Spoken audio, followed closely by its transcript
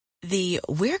The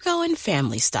 "we're going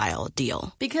family style"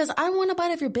 deal. Because I want a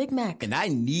bite of your Big Mac. And I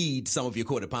need some of your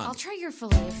Quarter Pounder. I'll try your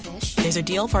Filet-O-Fish. There's a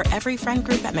deal for every friend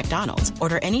group at McDonald's.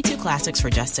 Order any 2 classics for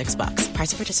just $6.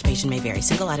 Price of participation may vary.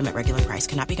 Single item at regular price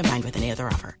cannot be combined with any other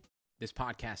offer. This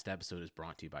podcast episode is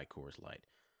brought to you by Coors Light.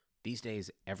 These days,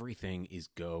 everything is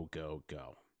go, go,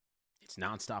 go. It's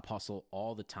nonstop hustle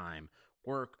all the time.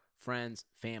 Work, friends,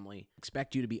 family.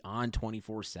 Expect you to be on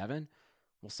 24/7?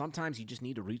 Well, sometimes you just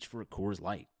need to reach for a Coors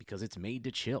Light because it's made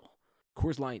to chill.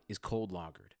 Coors Light is cold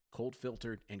lagered, cold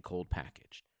filtered, and cold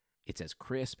packaged. It's as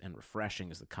crisp and refreshing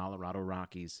as the Colorado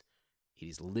Rockies. It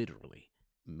is literally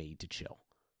made to chill.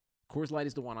 Coors Light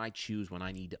is the one I choose when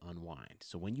I need to unwind.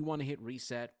 So when you want to hit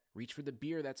reset, reach for the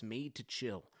beer that's made to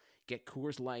chill. Get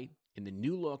Coors Light in the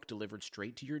new look delivered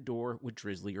straight to your door with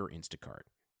Drizzly or Instacart.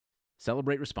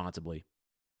 Celebrate responsibly.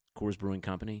 Coors Brewing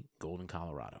Company, Golden,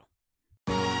 Colorado.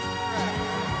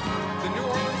 The New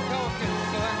Orleans Pelicans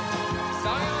select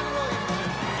Zion Williamson.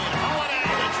 Holiday,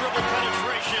 the dribble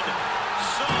penetration.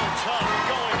 So tough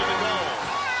going to the goal.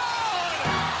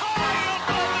 High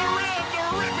above the rim to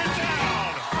rip it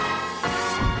down.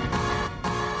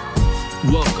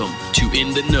 Welcome to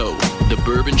In the Know, the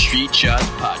Bourbon Street Shots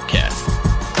podcast.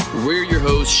 We're your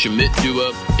hosts, Shamit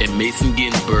Dua and Mason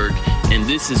Ginsberg, and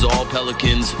this is all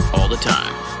Pelicans all the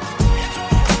time.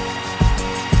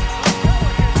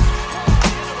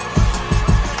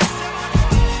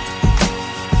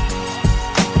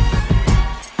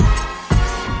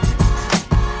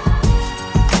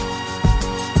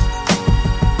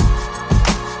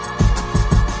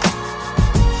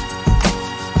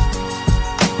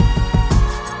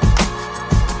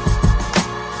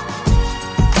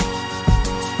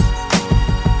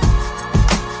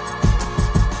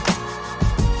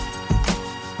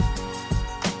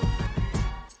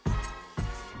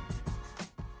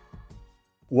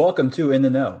 Welcome to In the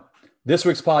Know. This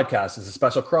week's podcast is a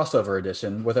special crossover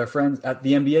edition with our friends at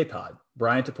the NBA Pod,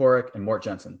 Bryan, Toporek, and Mort,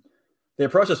 Jensen. They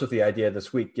approached us with the idea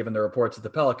this week, given the reports that the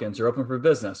Pelicans are open for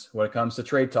business when it comes to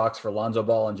trade talks for Lonzo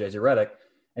Ball and JJ Redick,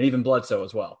 and even Bledsoe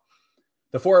as well.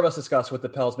 The four of us discussed what the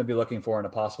Pels may be looking for in a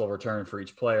possible return for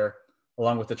each player,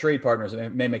 along with the trade partners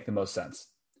that may make the most sense.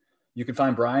 You can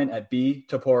find Bryan at B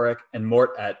Toporek and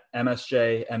Mort at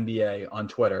MSJ NBA on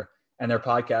Twitter, and their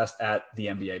podcast at the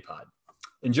NBA Pod.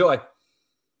 Enjoy.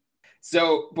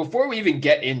 So before we even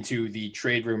get into the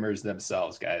trade rumors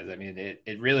themselves, guys, I mean,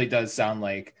 it really does sound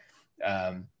like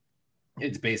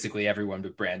it's basically everyone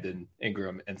but Brandon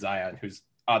Ingram and Zion who's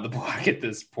on the block at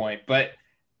this point. But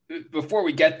before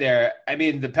we get there, I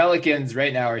mean, the Pelicans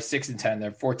right now are 6-10.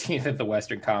 They're 14th at the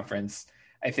Western Conference.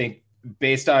 I think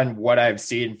based on what I've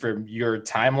seen from your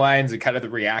timelines and kind of the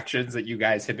reactions that you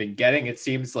guys have been getting, it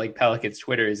seems like Pelicans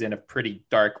Twitter is in a pretty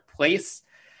dark place.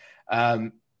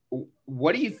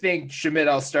 What do you think, Shamit?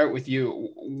 I'll start with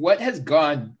you. What has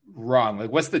gone wrong? Like,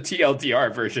 what's the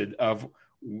TLDR version of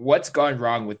what's gone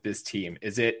wrong with this team?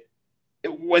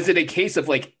 Was it a case of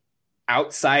like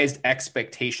outsized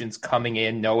expectations coming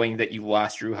in, knowing that you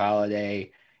lost Drew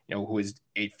Holiday, who is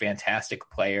a fantastic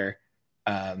player?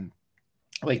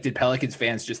 Like, did Pelicans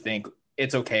fans just think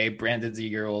it's okay? Brandon's a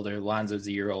year older, Lonzo's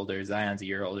a year older, Zion's a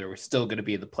year older. We're still going to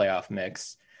be in the playoff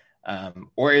mix.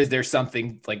 Or is there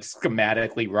something like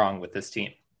schematically wrong with this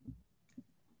team?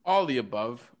 All the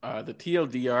above. The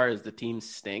TLDR is the team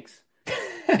stinks.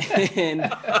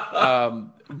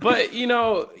 But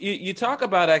you talk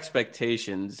about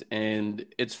expectations, and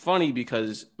it's funny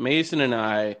because Mason and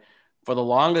I, for the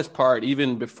longest part,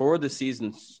 even before the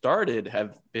season started,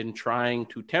 have been trying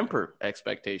to temper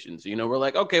expectations. We're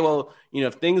like, okay, well,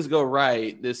 if things go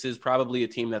right, this is probably a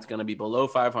team that's going to be below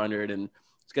 500 and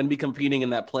it's going to be competing in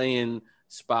that play-in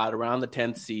spot around the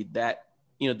 10th seed. That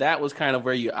was kind of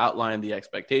where you outlined the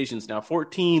expectations. Now,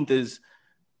 14th is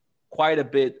quite a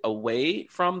bit away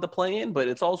from the play-in, but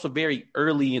it's also very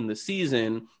early in the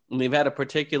season, and they've had a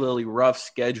particularly rough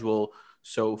schedule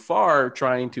so far,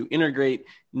 trying to integrate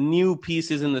new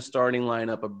pieces in the starting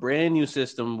lineup, a brand new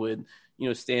system with,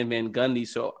 Stan Van Gundy.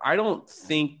 So I don't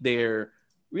think they're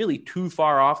really too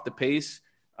far off the pace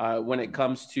when it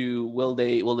comes to will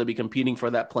they be competing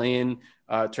for that play-in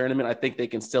tournament. I think they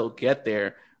can still get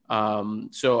there.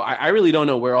 So I really don't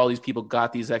know where all these people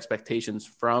got these expectations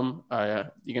from.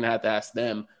 You're going to have to ask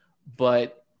them.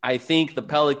 But I think the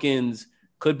Pelicans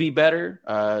could be better.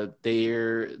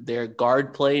 Their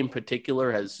guard play in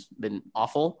particular has been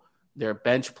awful. Their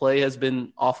bench play has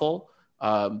been awful.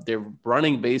 They're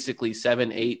running basically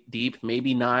 7-8 deep,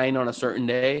 maybe 9 on a certain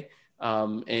day.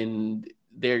 And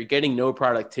they're getting no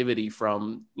productivity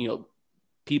from,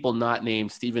 people not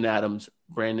named Steven Adams,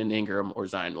 Brandon Ingram, or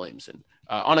Zion Williamson.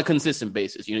 on a consistent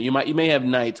basis. You may have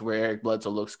nights where Eric Bledsoe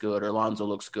looks good or Lonzo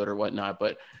looks good or whatnot,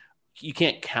 but you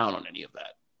can't count on any of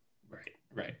that.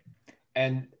 Right.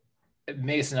 And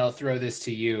Mason, I'll throw this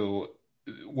to you.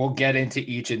 We'll get into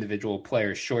each individual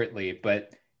player shortly,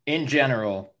 but in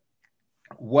general,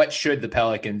 what should the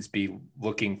Pelicans be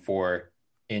looking for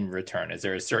in return? Is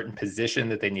there a certain position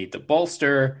that they need to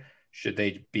bolster? Should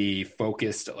they be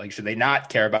focused? Should they not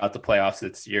care about the playoffs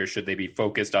this year? Should they be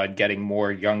focused on getting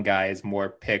more young guys, more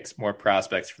picks, more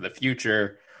prospects for the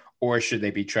future? Or should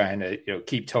they be trying to,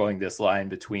 keep towing this line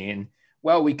between,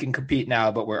 well, we can compete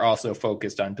now, but we're also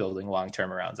focused on building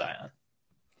long-term around Zion?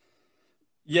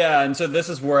 Yeah, and so this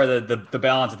is where the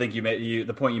balance, I think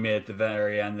the point you made at the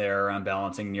very end there around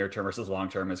balancing near term versus long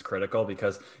term is critical,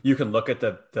 because you can look at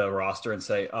the roster and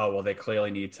say, oh, well, they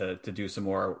clearly need to do some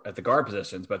more at the guard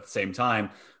positions, but at the same time,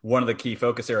 one of the key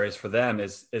focus areas for them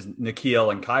is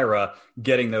Nickeil and Kyra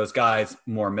getting those guys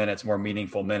more minutes, more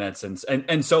meaningful minutes,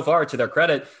 and so far, to their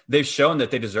credit, they've shown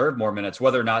that they deserve more minutes.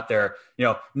 Whether or not they're,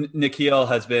 Nickeil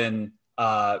has been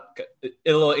a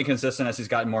little inconsistent as he's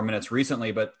gotten more minutes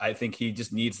recently, but I think he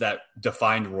just needs that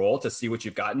defined role to see what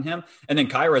you've gotten him. And then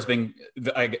Kyra has been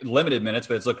limited minutes,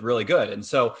 but it's looked really good. And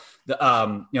so,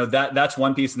 that's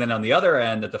one piece. And then on the other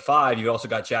end, at the 5, you also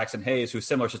got Jackson Hayes, who's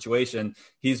similar situation.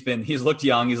 He's looked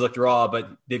young, he's looked raw, but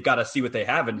they've got to see what they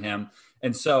have in him.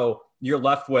 And so you're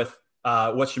left with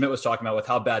what Schmidt was talking about with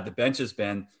how bad the bench has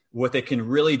been, what they can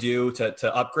really do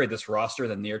to upgrade this roster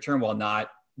in the near term while not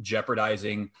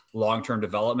jeopardizing long-term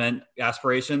development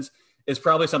aspirations is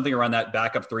probably something around that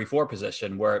backup 3-4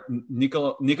 position, where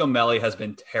Nico Melli has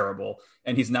been terrible,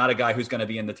 and he's not a guy who's going to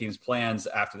be in the team's plans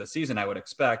after the season, I would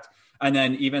expect. And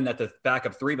then even at the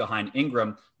backup 3 behind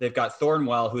Ingram, they've got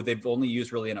Thornwell, who they've only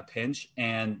used really in a pinch,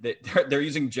 and they're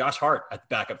using Josh Hart at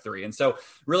backup 3. And so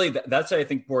really that's, I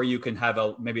think, where you can have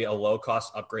maybe a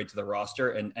low-cost upgrade to the roster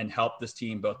and help this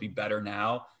team both be better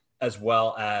now, as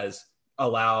well as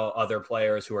allow other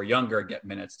players who are younger get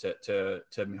minutes to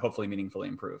hopefully meaningfully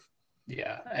improve.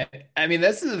 Yeah. I mean,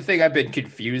 this is the thing I've been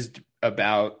confused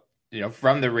about,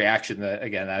 from the reaction that,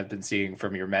 again, I've been seeing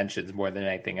from your mentions more than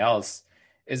anything else,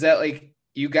 is that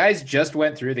you guys just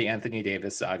went through the Anthony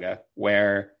Davis saga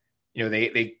where,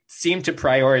 they seem to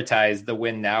prioritize the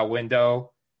win now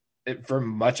window for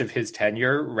much of his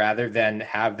tenure rather than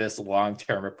have this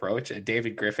long-term approach. And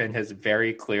David Griffin has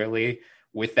very clearly,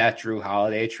 with that Drew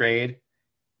Holiday trade,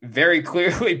 very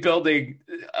clearly building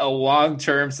a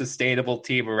long-term sustainable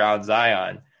team around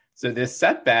Zion. So this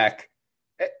setback,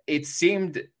 it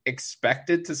seemed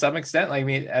expected to some extent. I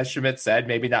mean, as Schmidt said,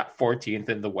 maybe not 14th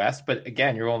in the West, but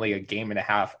again, you're only a game and a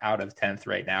half out of 10th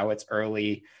right now. It's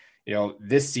early.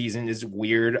 This season is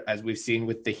weird, as we've seen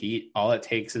with the Heat. All it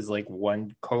takes is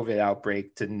one COVID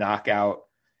outbreak to knock out,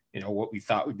 what we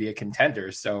thought would be a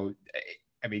contender. So,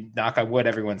 I mean, knock on wood,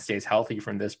 everyone stays healthy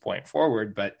from this point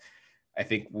forward, but I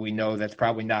think we know that's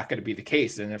probably not going to be the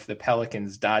case. And if the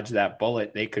Pelicans dodge that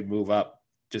bullet, they could move up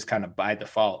just kind of by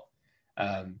default.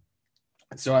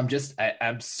 So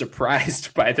I'm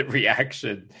surprised by the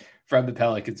reaction from the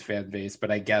Pelicans fan base,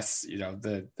 but I guess,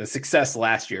 the success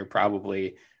last year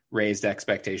probably raised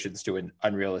expectations to an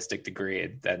unrealistic degree.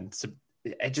 And then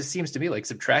it just seems to me like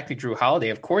subtracting Drew Holiday,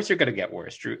 of course you're going to get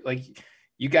worse. Drew,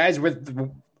 you guys were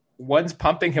the one's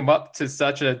pumping him up to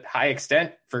such a high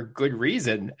extent for good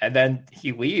reason, and then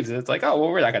he leaves and it's like, oh,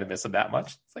 well, we're not going to miss him that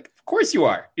much. It's like, of course you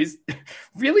are. He's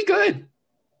really good.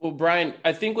 Well, Bryan,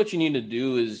 I think what you need to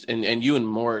do is, and you and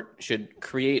Mort should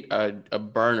create a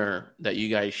burner that you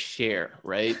guys share,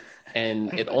 right?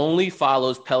 And it only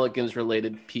follows Pelicans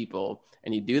related people,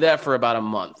 and you do that for about a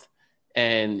month,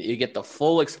 and you get the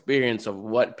full experience of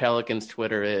what Pelicans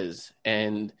Twitter is,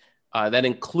 and that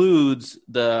includes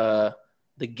the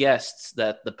guests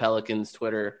that the Pelicans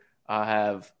Twitter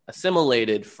have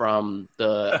assimilated from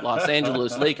the Los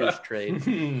Angeles Lakers trade.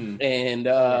 And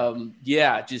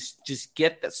just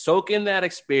get that, soak in that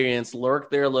experience,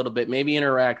 lurk there a little bit, maybe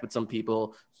interact with some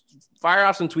people, fire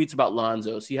off some tweets about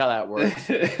Lonzo, see how that works.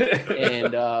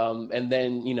 and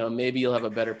then, maybe you'll have a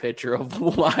better picture of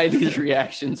why these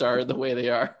reactions are the way they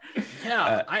are.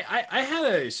 Yeah. I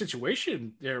had a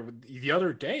situation there the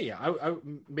other day.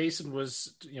 Mason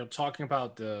was, talking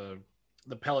about the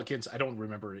Pelicans. I don't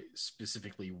remember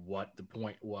specifically what the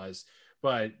point was,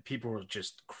 but people were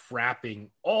just crapping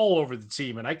all over the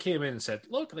team. And I came in and said,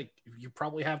 look, you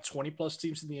probably have 20 plus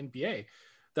teams in the NBA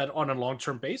that on a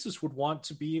long-term basis would want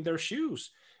to be in their shoes.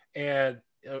 And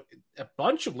a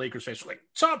bunch of Lakers fans were like,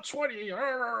 top 20.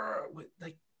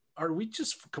 Are we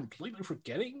just completely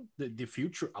forgetting the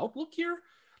future outlook here?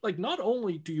 Not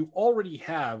only do you already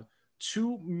have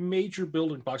two major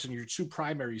building blocks and your two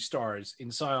primary stars in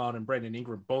Zion and Brandon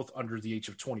Ingram, both under the age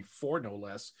of 24, no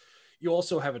less. You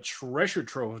also have a treasure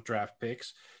trove of draft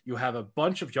picks. You have a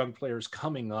bunch of young players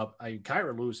coming up.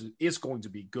 Kyra Lewis is going to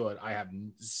be good. I have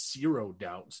zero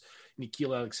doubts.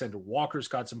 Nickeil Alexander-Walker's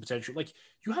got some potential. Like,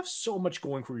 you have so much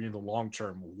going for you in the long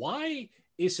term. Why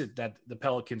is it that the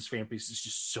Pelicans fan base is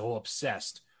just so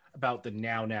obsessed about the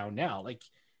now? Like,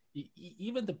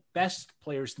 even the best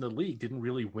players in the league didn't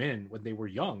really win when they were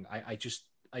young.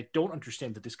 I don't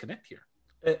understand the disconnect here.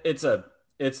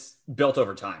 It's built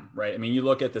over time, right? I mean, you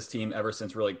look at this team ever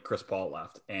since really Chris Paul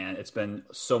left, and it's been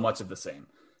so much of the same.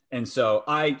 And so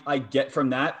I get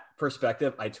from that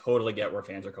perspective, I totally get where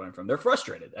fans are coming from. They're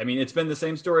frustrated. I mean, it's been the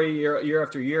same story year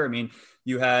after year. I mean,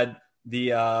 you had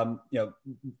a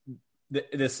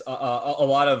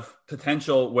lot of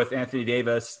potential with Anthony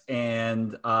Davis,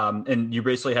 and you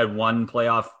basically had one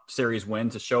playoff series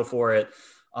win to show for it.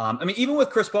 I mean, even with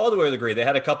Chris Paul to a degree, they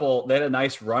had a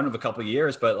nice run of a couple of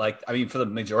years, but for the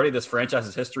majority of this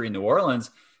franchise's history in New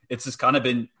Orleans, it's just kind of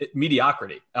been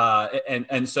mediocrity.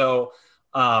 So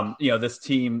this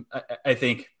team, I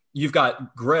think you've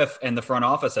got Griff and the front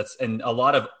office and a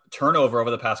lot of turnover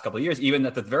over the past couple of years, even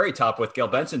at the very top with Gail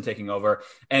Benson taking over.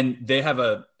 And they have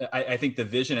I think the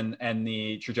vision and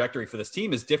the trajectory for this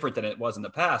team is different than it was in the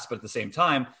past. But at the same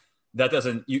time, that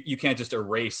doesn't, you can't just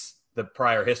erase the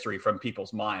prior history from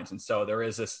people's minds. And so there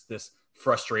is this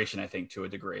frustration, I think, to a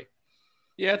degree.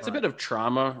 Yeah, it's a bit of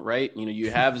trauma, right? You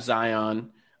have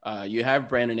Zion, you have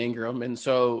Brandon Ingram. And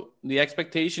so the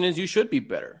expectation is you should be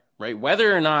better, right?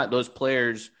 Whether or not those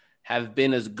players have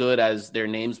been as good as their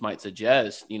names might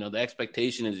suggest, the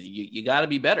expectation is you got to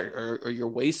be better, or you're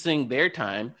wasting their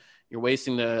time. You're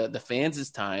wasting the fans'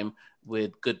 time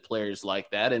with good players like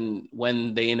that. And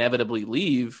when they inevitably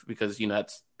leave, because,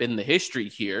 that's been the history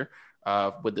here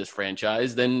with this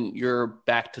franchise, then you're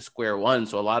back to square one.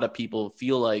 So a lot of people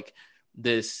feel like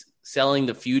this selling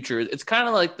the future, it's kind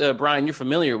of like Bryan, you're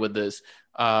familiar with this,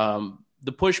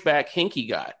 the pushback Hinkie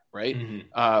got, right?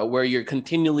 Mm-hmm. Where you're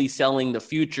continually selling the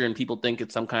future and people think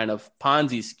it's some kind of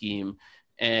Ponzi scheme,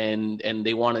 and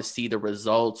they want to see the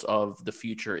results of the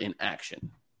future in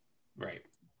action. Right.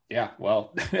 Yeah.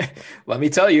 Well, let me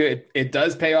tell you, it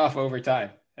does pay off over time.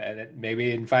 And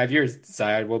maybe in 5 years,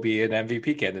 Zion will be an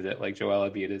MVP candidate like Joel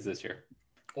Embiid is this year.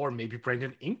 Or maybe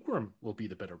Brandon Ingram will be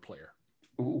the better player.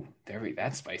 Ooh,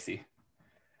 that's spicy.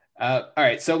 All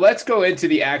right, so let's go into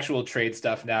the actual trade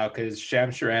stuff now, because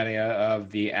Shams Charania of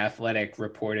The Athletic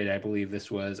reported, I believe this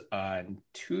was on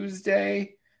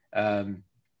Tuesday, that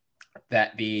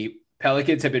the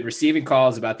Pelicans have been receiving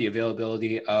calls about the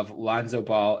availability of Lonzo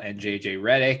Ball and JJ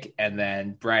Redick, and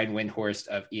then Brian Windhorst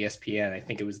of ESPN, I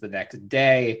think it was the next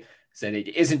day, said it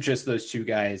isn't just those two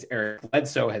guys. Eric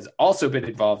Bledsoe has also been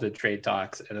involved in trade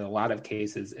talks, and in a lot of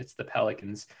cases, it's the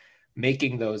Pelicans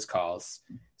making those calls.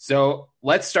 So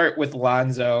let's start with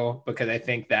Lonzo, because I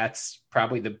think that's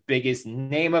probably the biggest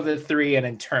name of the three, and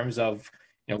in terms of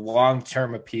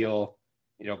long-term appeal,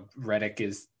 Redick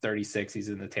is 36. He's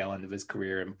in the tail end of his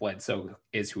career, and Bledsoe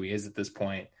is who he is at this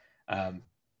point.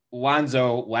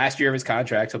 Lonzo, last year of his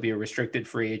contract, he'll be a restricted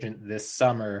free agent this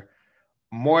summer.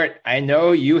 Mort, I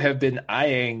know you have been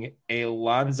eyeing a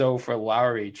Lonzo for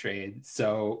Lowry trade,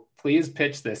 so please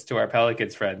pitch this to our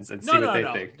Pelicans friends and see what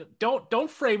they think.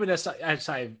 Don't frame it as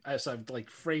I've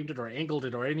like framed it or angled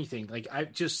it or anything. Like,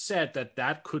 I've just said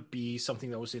that could be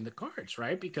something that was in the cards,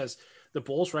 right? Because the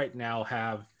Bulls right now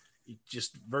have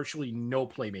just virtually no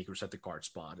playmakers at the guard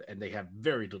spot, and they have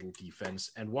very little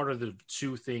defense. And what are the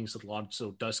two things that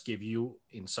Lonzo does give you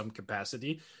in some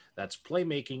capacity? That's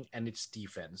playmaking and it's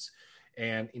defense.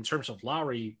 And in terms of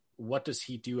Lowry, what does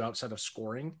he do outside of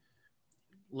scoring?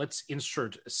 Let's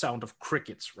insert a sound of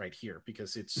crickets right here,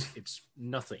 because it's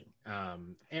nothing.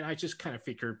 And I just kind of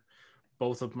figured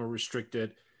both of them are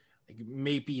restricted.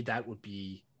 Maybe that would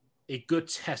be a good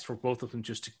test for both of them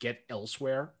just to get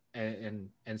elsewhere and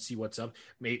see what's up.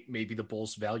 Maybe the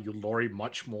Bulls value Lowry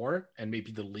much more, and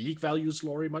maybe the league values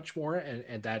Lowry much more,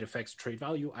 and that affects trade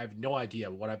value. I have no idea.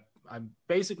 What I'm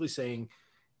basically saying,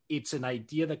 it's an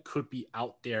idea that could be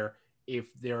out there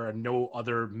if there are no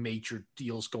other major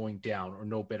deals going down or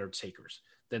no better takers.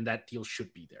 Then that deal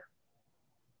should be there.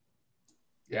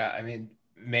 Yeah, I mean,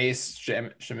 Mace,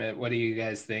 Schmidt, what do you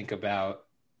guys think about,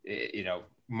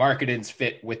 Markkanen's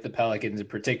fit with the Pelicans in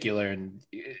particular? And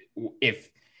if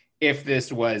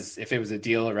it was a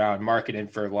deal around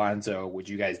Markkanen for Lonzo, would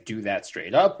you guys do that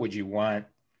straight up? Would you want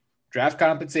draft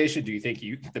compensation? Do you think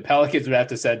the Pelicans would have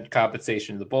to send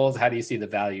compensation to the Bulls? How do you see the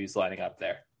values lining up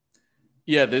there?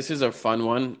 Yeah, this is a fun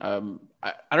one.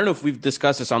 I don't know if we've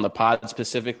discussed this on the pod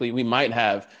specifically. We might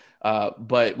have,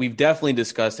 But we've definitely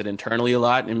discussed it internally a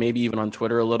lot, and maybe even on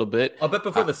Twitter a little bit. A bit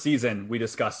before the season, we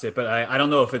discussed it, but I don't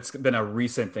know if it's been a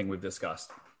recent thing we've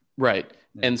discussed. Right.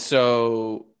 Yeah. And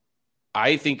so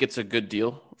I think it's a good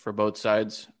deal for both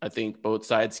sides. I think both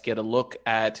sides get a look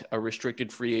at a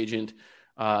restricted free agent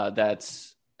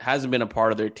that's hasn't been a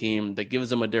part of their team, that gives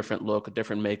them a different look, a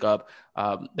different makeup,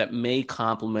 that may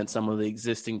complement some of the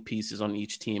existing pieces on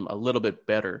each team a little bit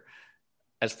better.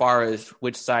 As far as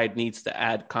which side needs to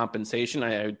add compensation,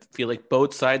 I feel like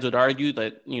both sides would argue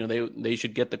that, they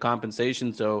should get the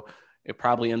compensation. So it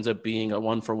probably ends up being a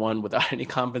 1-for-1 without any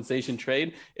compensation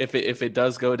trade. If it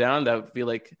does go down, that would feel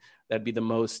like that'd be the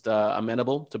most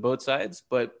amenable to both sides.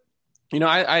 But,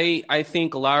 I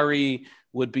think Lowry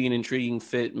would be an intriguing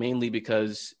fit mainly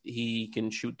because he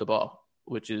can shoot the ball,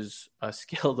 which is a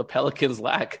skill the Pelicans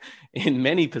lack in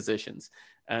many positions.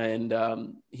 And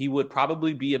he would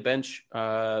probably be a bench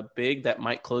big that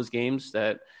might close games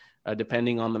that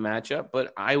depending on the matchup.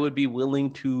 But I would be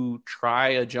willing to try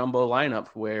a jumbo lineup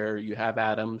where you have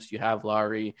Adams, you have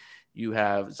Lowry, you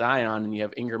have Zion, and you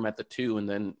have Ingram at the 2, and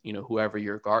then whoever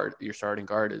your starting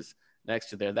guard is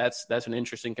next to there. That's an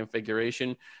interesting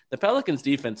configuration. The Pelicans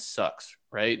defense sucks,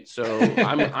 right? So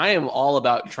I am all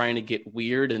about trying to get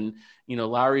weird, and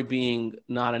Lowry being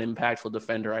not an impactful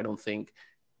defender, I don't think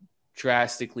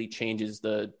drastically changes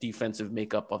the defensive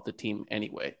makeup of the team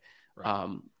anyway.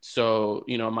 Right. So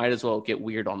might as well get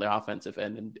weird on the offensive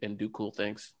end and do cool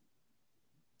things.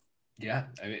 Yeah,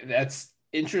 I mean that's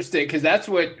interesting because that's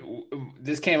what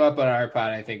this came up on our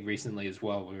pod I think recently as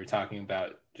well. We were talking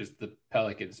about just the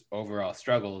Pelicans' overall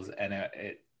struggles, and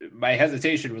my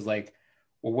hesitation was like,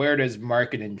 well, where does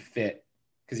Markkanen fit?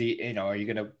 Because are you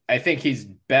gonna? I think he's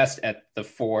best at the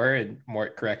 4, and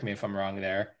Mort, correct me if I'm wrong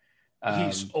there.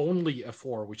 He's only a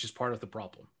 4, which is part of the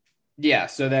problem. Yeah,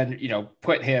 so then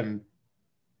put him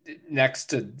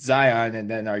next to Zion, and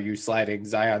then are you sliding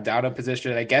Zion down a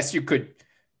position? I guess you could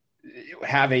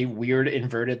have a weird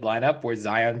inverted lineup where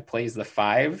Zion plays the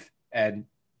 5 and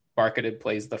Markkanen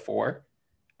plays the 4,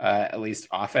 at least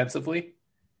offensively.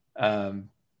 But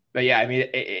yeah, I mean,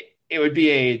 it would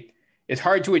be it's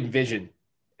hard to envision,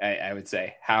 I would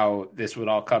say, how this would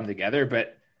all come together.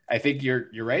 But I think you're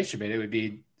right, Shamit. It would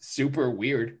be super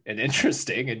weird and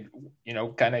interesting and,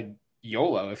 kind of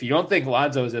YOLO. If you don't think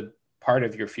Lonzo is a part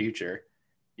of your future,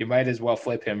 you might as well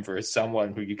flip him for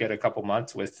someone who you get a couple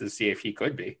months with to see if he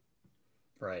could be.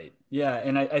 Right. Yeah.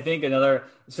 And I think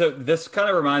so this kind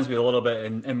of reminds me a little bit,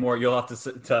 and more, you'll have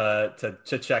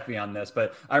to check me on this,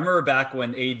 but I remember back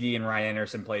when AD and Ryan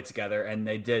Anderson played together, and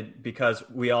they did, because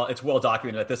it's well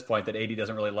documented at this point that AD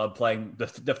doesn't really love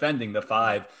defending the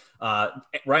 5.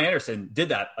 Ryan Anderson did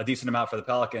that a decent amount for the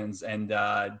Pelicans and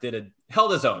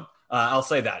held his own. I'll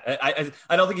say that.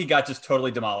 I don't think he got just totally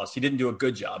demolished. He didn't do a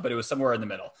good job, but it was somewhere in the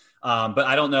middle. But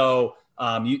I don't know.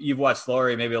 You've watched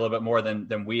Lowry maybe a little bit more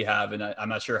than we have, and I'm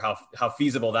not sure how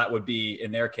feasible that would be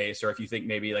in their case, or if you think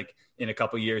maybe like in a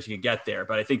couple of years you can get there.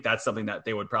 But I think that's something that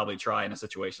they would probably try in a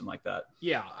situation like that.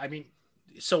 Yeah, I mean,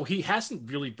 so he hasn't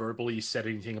really verbally said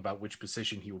anything about which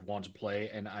position he would want to play,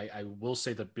 and I will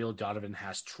say that Bill Donovan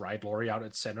has tried Lowry out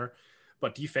at center,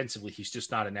 but defensively he's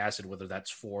just not an asset, whether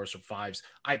that's 4s or 5s.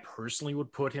 I personally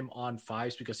would put him on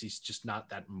 5s because he's just not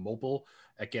that mobile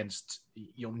against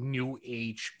new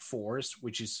age 4s,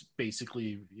 which is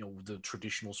basically the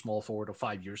traditional small forward of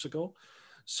 5 years ago.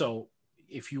 So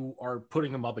if you are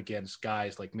putting him up against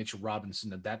guys like Mitchell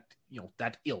Robinson and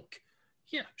that ilk,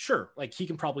 yeah, sure, like he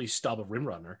can probably stop a rim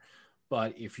runner,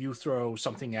 but if you throw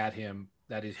something at him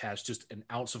that it has just an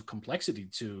ounce of complexity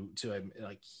to him,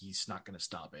 like he's not going to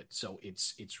stop it. So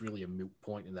it's really a moot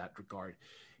point in that regard.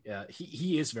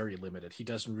 He is very limited. He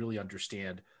doesn't really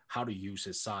understand how to use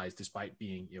his size, despite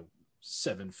being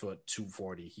 7 foot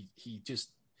 240. He is.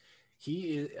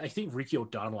 I think Ricky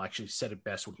O'Donnell actually said it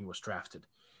best when he was drafted.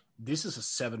 This is a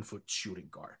 7 foot shooting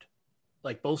guard,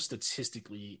 like both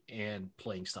statistically and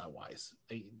playing style wise.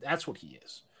 That's what he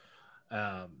is.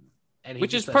 And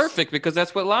which is perfect because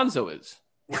that's what Lonzo is.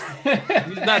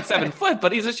 He's not 7 foot,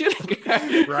 but he's a shooting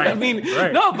guard. Right. I mean,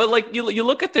 right. No, but like you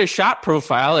look at their shot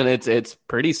profile and it's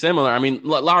pretty similar. I mean,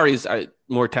 Lowry's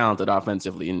more talented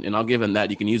offensively, and I'll give him that.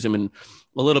 You can use him in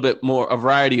a little bit more a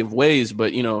variety of ways,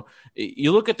 but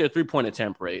you look at their 3-point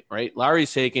attempt rate, right?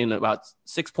 Lowry's taking about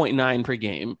 6.9 per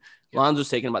game. Yep. Lonzo's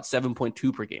taking about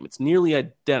 7.2 per game. It's nearly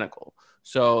identical.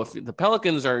 So if the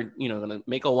Pelicans are, going to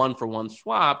make a 1-for-1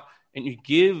 swap, and you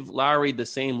give Lowry the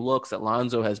same looks that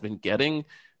Lonzo has been getting,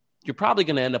 you're probably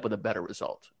going to end up with a better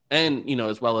result. And,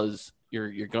 as well as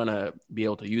you're going to be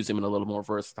able to use him in a little more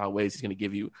versatile ways. He's going to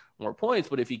give you more points.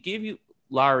 But if you give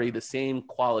Lowry the same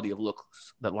quality of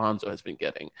looks that Lonzo has been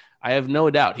getting, I have no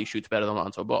doubt he shoots better than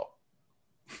Lonzo Ball.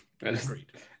 That is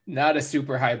not a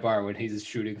super high bar when he's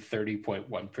shooting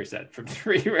 30.1% from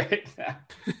three right now.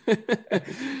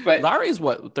 But Lowry's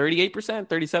what, 38%,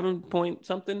 37 point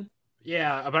something?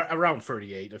 Yeah, about around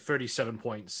 38,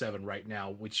 37.7 right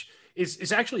now, which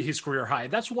is actually his career high.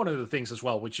 And that's one of the things as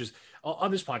well, which is on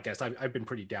this podcast, I've been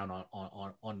pretty down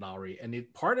on Lowry.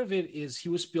 And part of it is he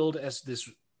was billed as this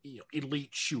elite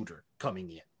shooter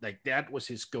coming in. Like that was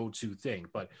his go-to thing.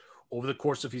 But over the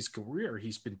course of his career,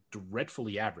 he's been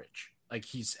dreadfully average. Like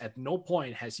he's at no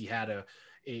point has he had a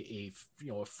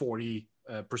 40%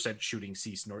 shooting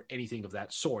season or anything of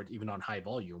that sort, even on high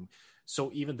volume. So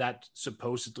even that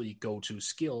supposedly go-to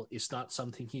skill is not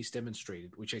something he's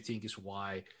demonstrated, which I think is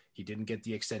why he didn't get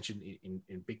the extension.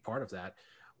 In big part of that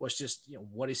was just,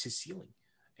 what is his ceiling?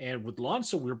 And with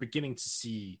Lonzo, we're beginning to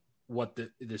see what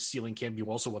the ceiling can be,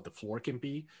 also what the floor can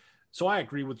be. So I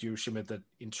agree with you, Schmidt, that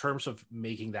in terms of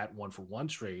making that 1-for-1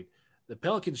 trade, the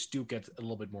Pelicans do get a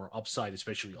little bit more upside,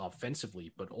 especially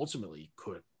offensively, but ultimately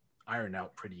could iron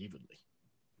out pretty evenly.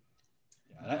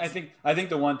 I think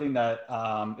the one thing that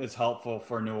is helpful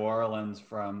for New Orleans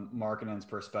from Markkanen's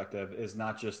perspective is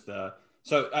not just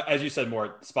so as you said,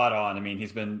 Mort, spot on. I mean,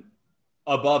 he's been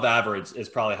above average is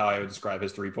probably how I would describe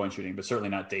his 3-point shooting, but certainly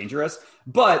not dangerous.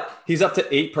 But he's up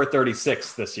to 8 per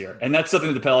 36 this year. And that's something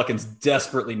that the Pelicans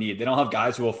desperately need. They don't have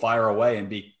guys who will fire away and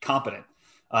be competent.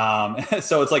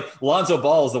 So it's like Lonzo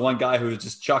Ball is the one guy who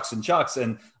just chucks and chucks.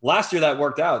 And last year that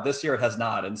worked out. This year it has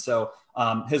not. And so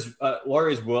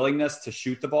Laurie's willingness to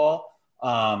shoot the ball,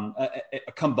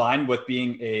 combined with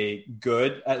being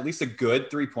at least a good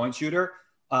 3-point shooter,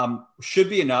 should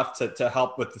be enough to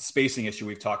help with the spacing issue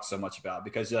we've talked so much about,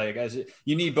 because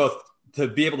you need both to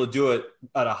be able to do it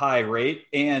at a high rate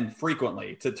and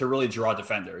frequently to really draw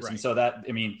defenders. Right. And so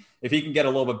if he can get a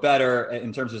little bit better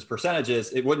in terms of his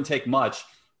percentages, it wouldn't take much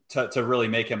to really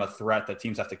make him a threat that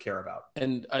teams have to care about.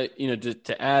 And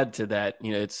to add to that,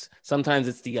 sometimes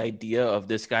it's the idea of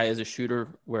this guy as a shooter,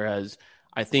 whereas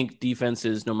I think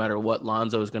defenses, no matter what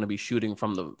Lonzo is going to be shooting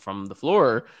from the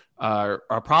floor,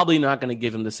 are probably not going to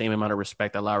give him the same amount of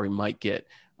respect that Lowry might get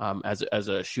as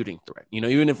a shooting threat.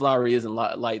 Even if Lowry isn't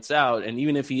lights out, and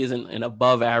even if he isn't an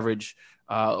above average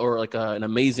or like an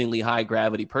amazingly high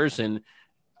gravity person,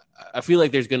 I feel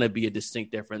like there's going to be a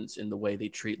distinct difference in the way they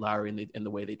treat Lowry and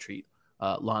the way they treat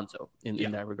Lonzo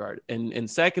in that regard. And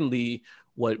secondly,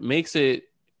 what makes it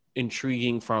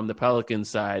intriguing from the Pelicans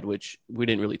side, which we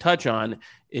didn't really touch on,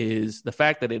 is the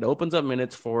fact that it opens up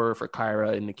minutes for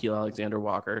Kyra and Nickeil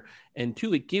Alexander-Walker. And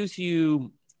two, it gives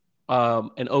you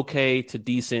an okay to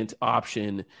decent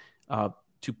option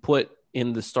to put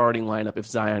in the starting lineup if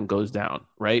Zion goes down,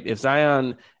 right? If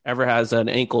Zion ever has an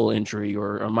ankle injury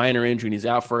or a minor injury and he's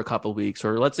out for a couple of weeks,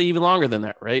 or let's say even longer than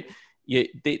that, right?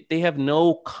 They have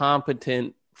no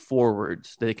competent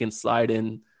forwards that they can slide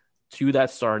in to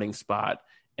that starting spot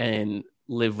and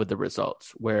live with the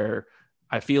results, where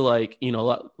I feel like,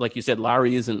 like you said,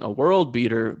 Lowry isn't a world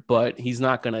beater, but he's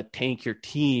not going to tank your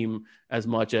team as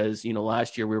much as,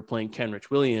 last year we were playing Kenrich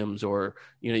Williams, or,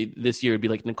 this year it'd be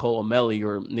like Nicole Melli,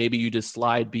 or maybe you just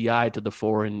slide BI to the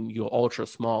 4 and you ultra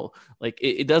small. Like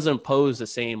it doesn't pose the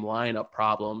same lineup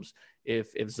problems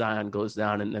if Zion goes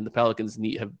down, and the Pelicans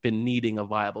have been needing a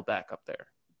viable backup there.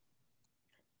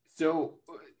 So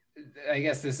I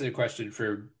guess this is a question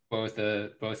for both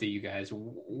of you guys.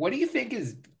 What do you think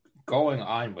is going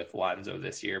on with Lonzo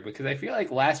this year? Because I feel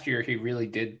like last year he really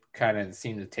did kind of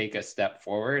seem to take a step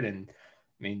forward. And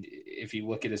I mean, if you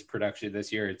look at his production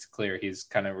this year, it's clear he's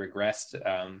kind of regressed,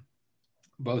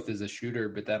 both as a shooter,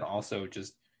 but then also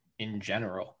just in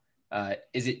general.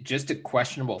 Is it just a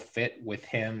questionable fit with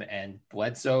him and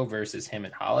Bledsoe versus him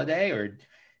and Holiday? Or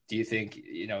do you think,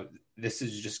 this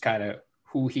is just kind of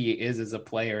who he is as a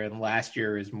player, and last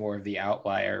year is more of the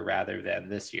outlier rather than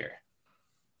this year?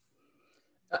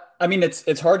 I mean,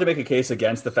 it's hard to make a case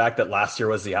against the fact that last year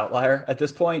was the outlier at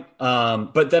this point.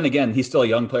 But then again, he's still a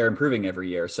young player improving every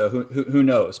year. So who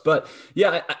knows? But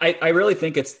yeah, I really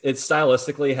think it's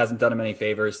stylistically hasn't done him any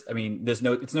favors. I mean, it's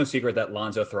no secret that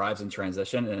Lonzo thrives in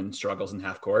transition and struggles in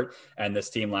half court. And this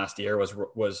team last year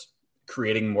was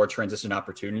creating more transition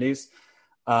opportunities.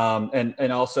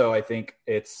 And also I think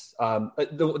it's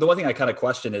the one thing I kind of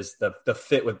question is the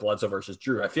fit with Bledsoe versus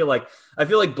Drew. I feel like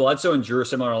Bledsoe and Drew are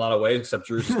similar in a lot of ways, except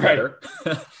Drew's is better.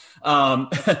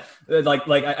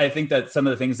 I think that some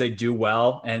of the things they do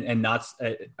well and not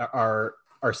are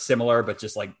similar, but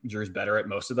just like Drew's better at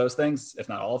most of those things, if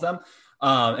not all of them.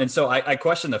 And so I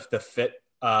question the fit.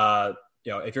 If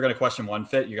you're going to question one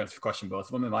fit, you're going to question both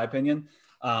of them, in my opinion.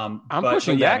 I'm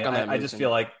pushing back on that. I just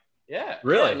feel like Yeah.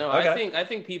 Really? Yeah, no, Okay. I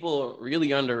think people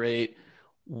really underrate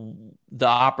the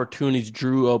opportunities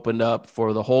Drew opened up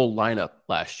for the whole lineup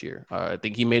last year. I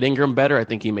think he made Ingram better. I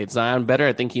think he made Zion better.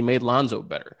 I think he made Lonzo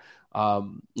better.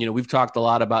 We've talked a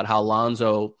lot about how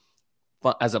Lonzo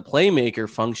as a playmaker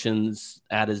functions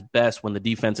at his best when the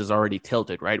defense is already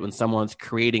tilted, right? When someone's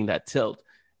creating that tilt.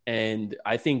 And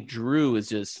I think Drew is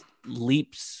just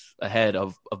leaps ahead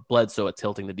of Bledsoe at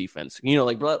tilting the defense.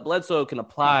 Like Bledsoe can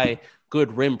apply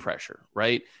good rim pressure,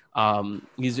 right?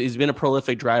 He's been a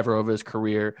prolific driver over his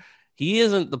career. He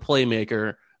isn't the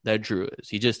playmaker that Drew is.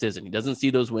 He just isn't. He doesn't see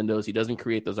those windows. He doesn't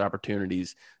create those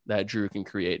opportunities that Drew can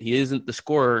create. He isn't the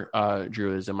scorer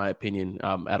Drew is, in my opinion,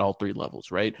 at all three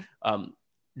levels, right?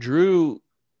 Drew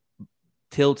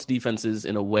tilts defenses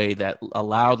in a way that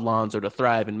allowed Lonzo to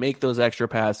thrive and make those extra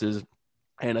passes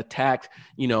and attack,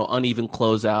 uneven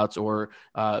closeouts or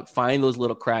find those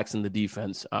little cracks in the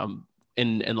defense.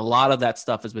 And a lot of that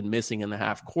stuff has been missing in the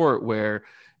half court, where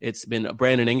it's been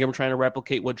Brandon Ingram trying to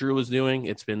replicate what Drew was doing.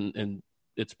 It's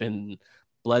been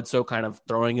Bledsoe kind of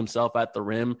throwing himself at the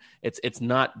rim. It's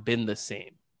not been the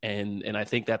same. And I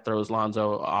think that throws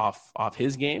Lonzo off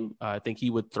his game. I think he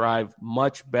would thrive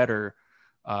much better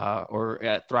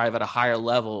thrive at a higher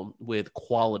level with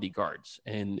quality guards.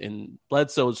 And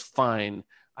Bledsoe's fine.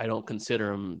 I don't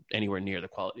consider him anywhere near the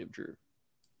quality of Drew.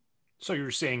 So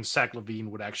you're saying Zach LaVine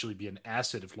would actually be an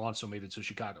asset if Lonzo made it to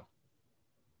Chicago?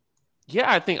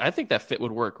 Yeah, I think that fit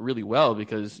would work really well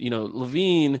because,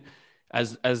 LaVine,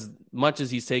 as much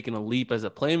as he's taken a leap as a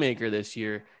playmaker this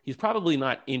year, he's probably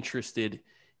not interested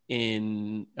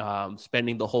in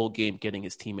spending the whole game getting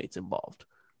his teammates involved.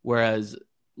 Whereas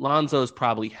Lonzo's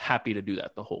probably happy to do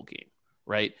that the whole game,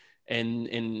 right?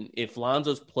 And if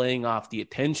Lonzo's playing off the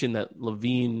attention that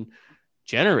LaVine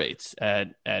generates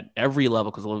at every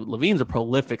level, because LaVine's a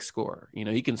prolific scorer.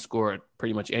 He can score it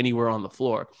pretty much anywhere on the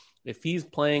floor. If he's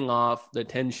playing off the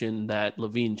tension that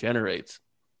LaVine generates,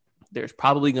 there's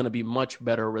probably going to be much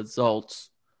better results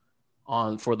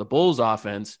for the Bulls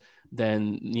offense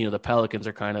than, the Pelicans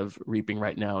are kind of reaping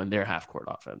right now in their half court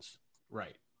offense.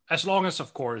 Right. As long as,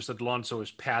 of course, that Lonzo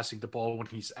is passing the ball when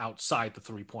he's outside the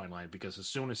 3-point line, because as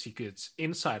soon as he gets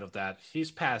inside of that,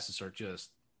 his passes are just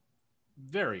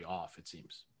very off, it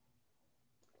seems.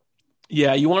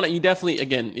 Yeah, you definitely,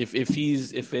 again, if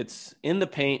it's in the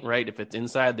paint, right, if it's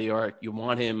inside the arc, you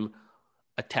want him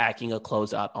attacking a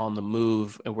closeout on the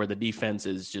move and where the defense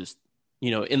is just,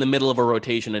 in the middle of a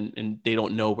rotation and they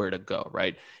don't know where to go,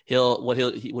 right? What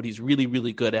he's really,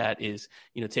 really good at is,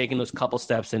 taking those couple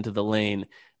steps into the lane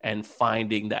and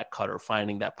finding that cutter,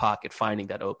 finding that pocket, finding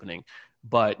that opening.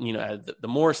 But, the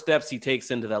more steps he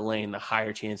takes into that lane, the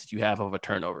higher chance that you have of a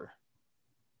turnover.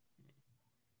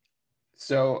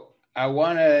 So I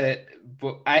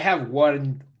have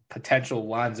one potential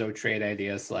Lonzo trade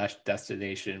idea /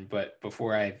 destination, but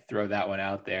before I throw that one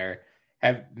out there,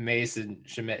 have Mason,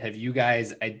 Schmidt, have you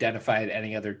guys identified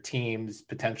any other teams,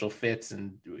 potential fits,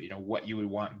 and what you would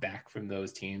want back from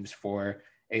those teams for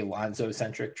a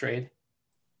Lonzo-centric trade?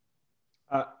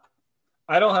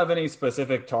 I don't have any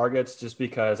specific targets, just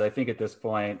because I think at this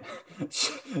point,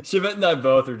 Schmidt and I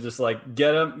both are just like,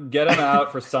 get him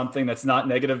out for something that's not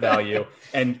negative value,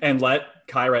 and let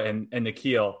Kyra and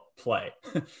Nikhil play.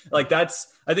 I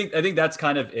think that's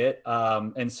kind of it.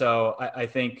 And so I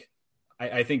think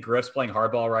Griff's playing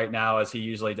hardball right now, as he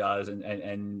usually does,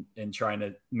 and trying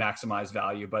to maximize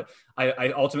value. But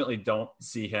I ultimately don't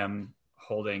see him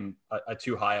holding a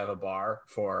too high of a bar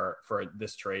for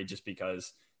this trade, just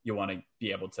because you want to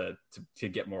be able to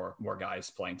get more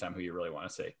guys playing time who you really want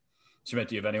to see. Schmidt,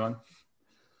 do you have anyone?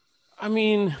 I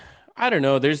mean, I don't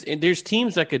know. There's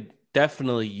teams that could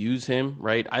definitely use him,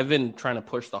 right? I've been trying to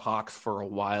push the Hawks for a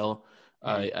while.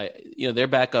 Their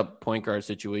backup point guard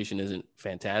situation isn't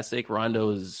fantastic.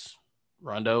 Rondo,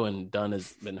 and Dunn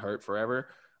has been hurt forever.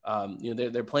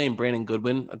 They're playing Brandon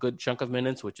Goodwin a good chunk of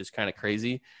minutes, which is kind of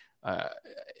crazy.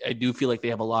 I do feel like they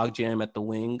have a logjam at the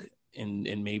wing,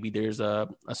 and maybe there's a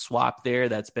swap there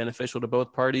that's beneficial to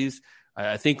both parties.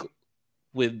 I think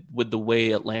with the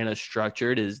way Atlanta's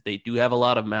structured is they do have a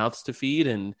lot of mouths to feed,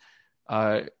 and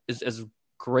as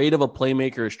great of a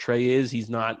playmaker as Trey is, he's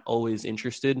not always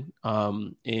interested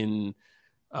in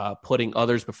putting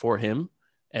others before him.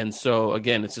 And so,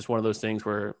 again, it's just one of those things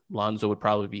where Lonzo would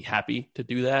probably be happy to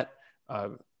do that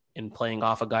in playing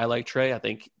off a guy like Trey. I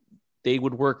think they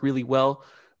would work really well.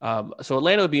 So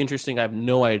Atlanta would be interesting. I have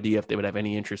no idea if they would have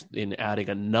any interest in adding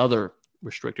another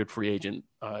restricted free agent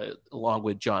along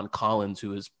with John Collins,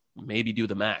 who is maybe due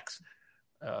the max.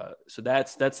 So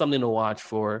that's something to watch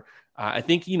for. I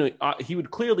think, he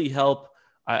would clearly help.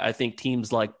 I think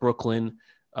teams like Brooklyn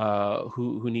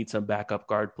who needs some backup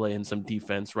guard play and some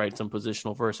defense, right? Some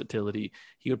positional versatility.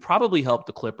 He would probably help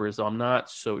the Clippers, though I'm not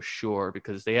so sure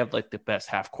because they have like the best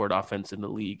half-court offense in the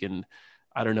league. And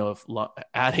I don't know if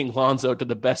adding Lonzo to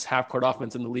the best half-court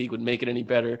offense in the league would make it any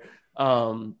better.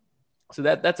 So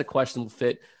that's a questionable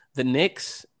fit. The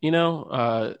Knicks,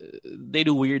 they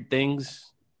do weird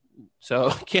things, so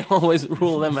can't always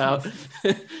rule them out.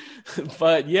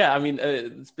 But yeah, I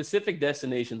mean, specific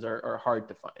destinations are hard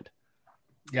to find.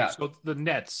 Yeah. So the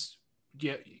Nets,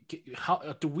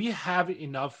 how do we have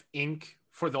enough ink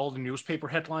for all the newspaper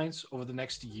headlines over the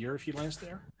next year if he lands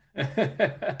there?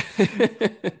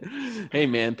 Hey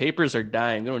man, papers are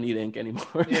dying. We don't need ink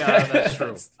anymore. Yeah, that's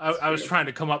true. I was trying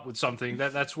to come up with something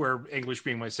that's where English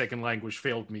being my second language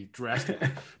failed me drastically.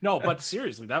 No, but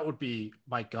seriously, that would be,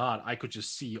 my God, I could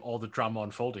just see all the drama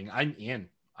unfolding. I'm in.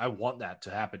 I want that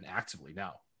to happen actively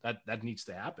now. That needs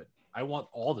to happen. I want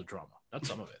all the drama, not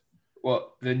some of it.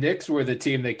 Well, the Knicks were the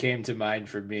team that came to mind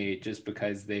for me just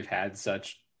because they've had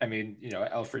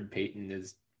Elfrid Payton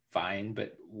is fine,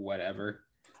 but whatever.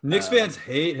 Knicks fans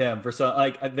hate him for some,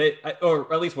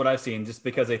 or at least what I've seen, just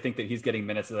because they think that he's getting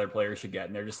minutes that other players should get,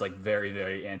 and they're just like very,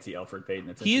 very anti Elfrid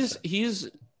Payton.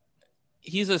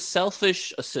 He's a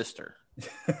selfish assister.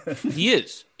 He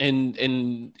is, and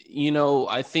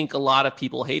I think a lot of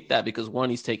people hate that because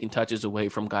one, he's taking touches away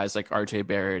from guys like RJ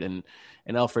Barrett and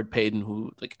Elfrid Payton,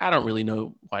 who I don't really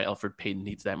know why Elfrid Payton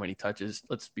needs that many touches.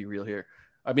 Let's be real here.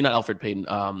 I mean, not Elfrid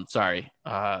Payton. Sorry.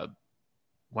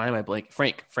 Why am I blanking?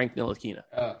 Frank Ntilikina.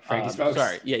 Frankie Smokes.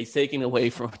 Sorry. Yeah, he's taking away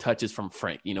from touches from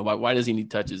Frank. Why does he need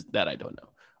touches? That I don't know.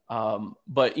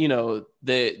 But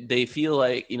they feel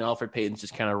like Elfrid Payton's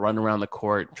just kind of running around the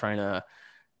court trying to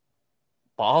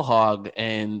ball hog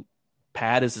and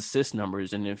pad his assist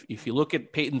numbers. And if you look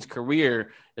at Payton's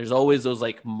career, there's always those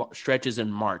stretches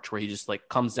in March where he just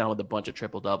comes down with a bunch of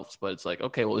triple doubles. But it's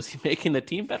okay, well, is he making the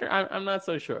team better? I'm not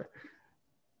so sure.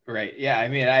 Right. Yeah. I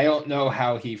mean, I don't know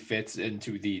how he fits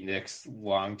into the Knicks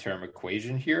long-term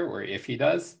equation here, or if he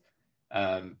does.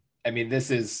 I mean, this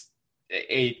is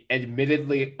a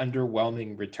admittedly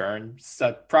underwhelming return,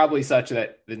 probably such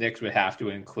that the Knicks would have to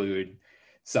include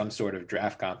some sort of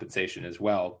draft compensation as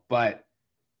well. But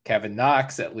Kevin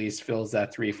Knox at least fills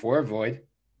that 3-4 void.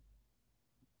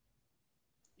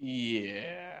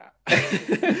 Yeah.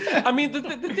 I mean,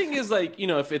 the thing is,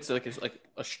 if it's like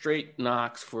a straight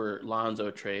Knox for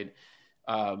Lonzo trade,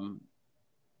 and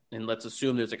let's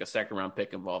assume there's a second round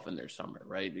pick involved in their summer,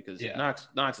 right? Because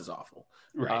Knox is awful.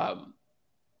 Right.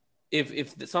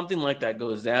 If something like that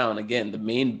goes down, again, the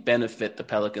main benefit the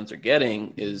Pelicans are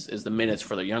getting is the minutes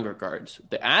for their younger guards.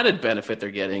 The added benefit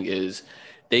they're getting is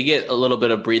they get a little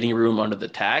bit of breathing room under the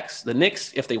tax. The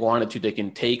Knicks, if they wanted to, they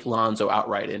can take Lonzo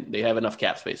outright, and they have enough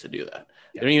cap space to do that.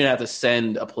 They don't even have to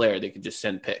send a player. They can just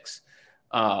send picks.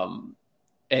 And,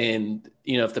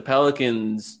 if the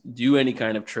Pelicans do any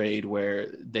kind of trade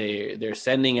where they're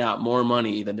sending out more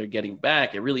money than they're getting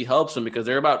back, it really helps them because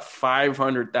they're about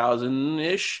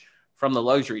 $500,000-ish from the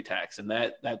luxury tax. And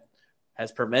that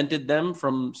has prevented them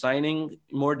from signing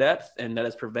more depth, and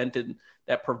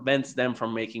that prevents them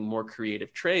from making more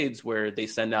creative trades where they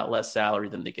send out less salary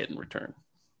than they get in return.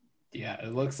 Yeah,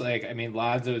 it looks like,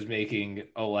 Lonzo is making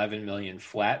 $11 million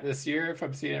flat this year, if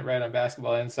I'm seeing it right on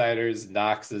Basketball Insiders.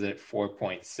 Knox is at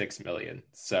 $4.6 million.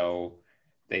 So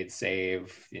they'd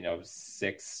save,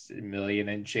 $6 million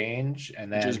and change.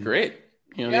 And then, which is great.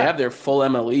 They have their full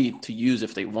MLE to use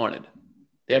if they wanted.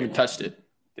 They haven't touched it.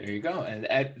 There you go. And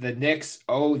the Knicks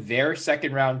owe their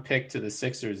second round pick to the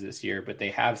Sixers this year, but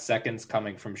they have seconds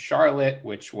coming from Charlotte,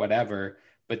 which whatever.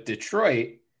 But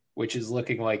Detroit, which is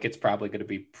looking like it's probably going to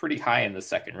be pretty high in the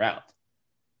second round.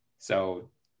 So,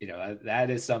 that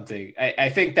is something. I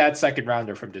think that second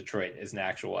rounder from Detroit is an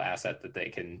actual asset that they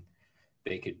could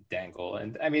dangle.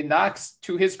 And Knox,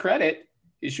 to his credit,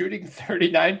 is shooting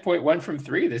 39.1 from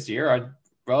three this year on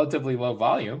relatively low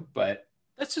volume, but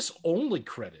that's his only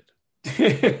credit.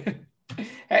 Hey,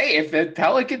 if the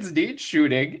Pelicans need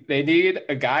shooting, they need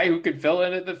a guy who can fill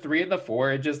in at the 3 and the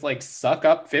 4 and just suck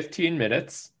up 15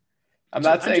 minutes. I'm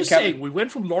just saying we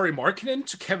went from Lauri Markkanen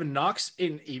to Kevin Knox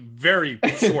in a very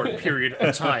short period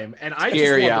of time, and I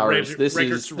just want the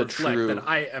records to reflect that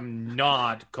I am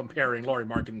not comparing Lauri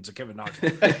Markkanen to Kevin Knox.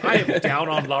 I am down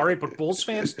on Lauri, but Bulls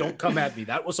fans, don't come at me.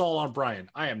 That was all on Bryan.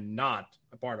 I am not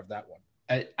a part of that one.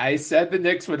 I said the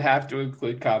Knicks would have to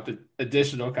include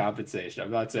additional compensation.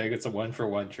 I'm not saying it's a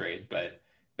 1-for-1 trade, but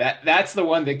that's the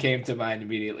one that came to mind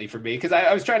immediately for me because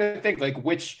I was trying to think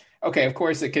which. Okay, of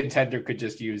course, a contender could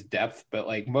just use depth, but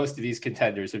most of these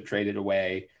contenders have traded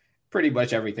away pretty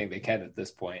much everything they can at this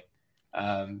point.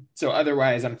 So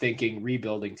otherwise, I'm thinking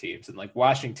rebuilding teams and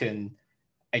Washington.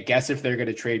 I guess if they're going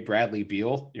to trade Bradley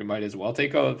Beal, you might as well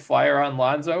take a flyer on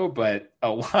Lonzo, but a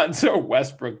Lonzo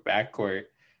Westbrook backcourt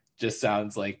just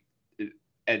sounds like,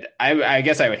 and I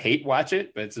guess I would hate watch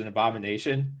it, but it's an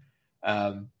abomination.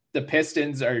 The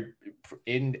Pistons are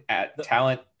at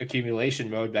talent accumulation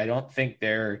mode, but I don't think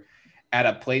they're at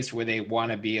a place where they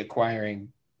want to be acquiring,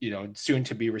 soon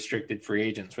to be restricted free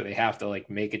agents where they have to like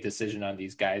make a decision on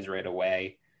these guys right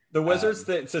away. The Wizards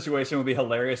situation would be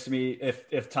hilarious to me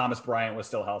if Thomas Bryant was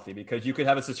still healthy, because you could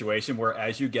have a situation where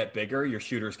as you get bigger, your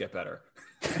shooters get better.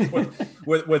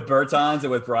 with Bertans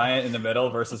and with Bryant in the middle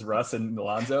versus Russ and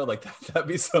Alonzo, like that'd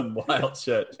be some wild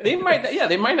shit. They might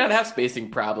not have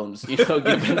spacing problems, given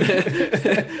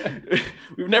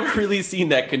we've never really seen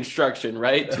that construction,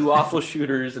 right? 2 awful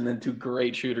shooters and then 2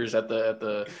 great shooters at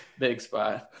the big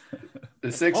spot.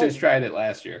 The Sixers tried it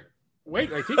last year.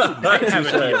 Wait, I think we might have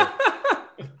it here.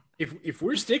 If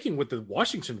we're sticking with the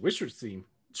Washington Wizards theme,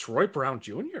 Troy Brown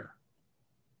Jr.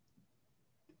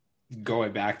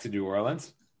 Going back to New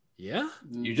Orleans. Yeah.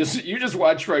 You just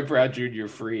watch Troy Brown Jr.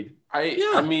 freed.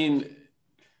 I mean,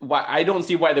 why I don't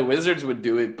see why the Wizards would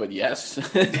do it, but yes.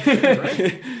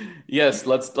 Right. Yes,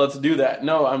 let's do that.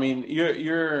 No, I mean,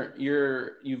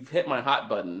 you've hit my hot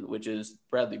button, which is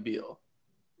Bradley Beal.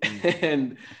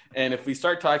 And if we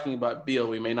start talking about Beal,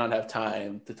 we may not have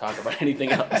time to talk about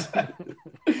anything else.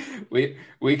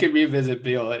 we could revisit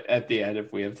Beal at the end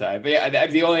if we have time. But yeah,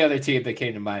 the only other team that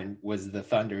came to mind was the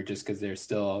Thunder, just because they're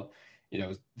still,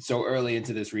 so early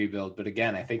into this rebuild. But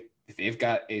again, I think if they've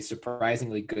got a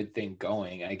surprisingly good thing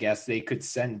going, I guess they could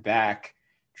send back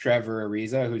Trevor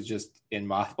Ariza, who's just in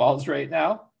mothballs right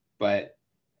now. But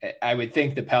I would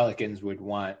think the Pelicans would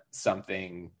want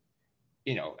something.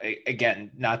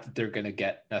 Again, not that they're going to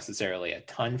get necessarily a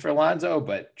ton for Lonzo,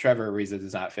 but Trevor Ariza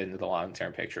does not fit into the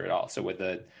long-term picture at all. So would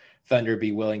the Thunder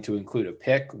be willing to include a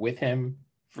pick with him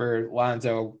for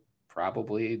Lonzo?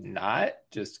 Probably not,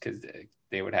 just because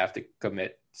they would have to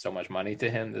commit so much money to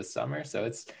him this summer. So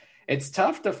it's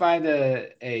tough to find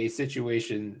a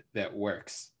situation that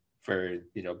works for,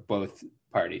 both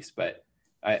parties. But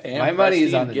my money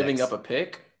is on giving Knicks. up a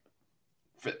pick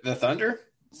For the Thunder.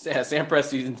 Yeah, Sam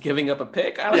Presti's giving up a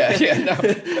pick. No.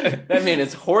 That man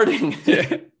is hoarding.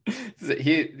 Yeah.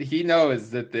 He knows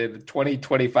that the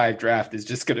 2025 draft is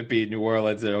just going to be New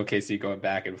Orleans and OKC going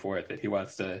back and forth, that he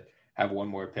wants to have one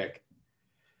more pick.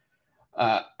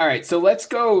 All right, so let's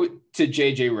go to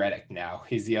JJ Redick now.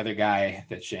 He's the other guy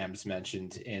that Shams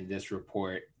mentioned in this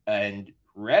report. And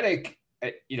Redick,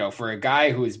 for a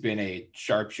guy who has been a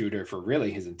sharpshooter for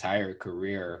really his entire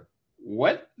career,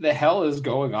 what the hell is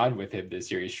going on with him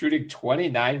this year? He's shooting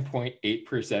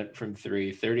 29.8% from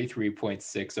 3,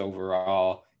 33.6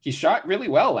 overall. He shot really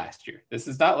well last year. This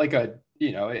is not like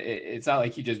it's not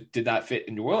like he just did not fit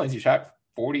in New Orleans. He shot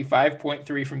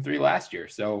 45.3 from 3 last year.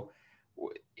 So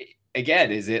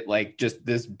again, is it like just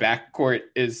this backcourt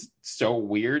is so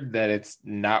weird that it's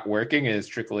not working and is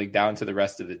trickling down to the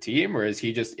rest of the team? Or is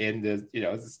he just in the,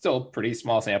 it's still pretty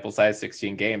small sample size,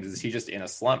 16 games. Is he just in a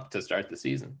slump to start the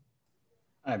season?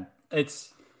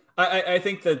 I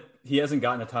think that he hasn't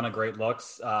gotten a ton of great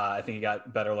looks. I think he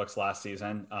got better looks last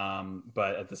season.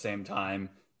 But at the same time,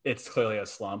 it's clearly a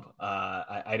slump.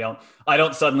 I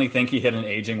don't suddenly think he hit an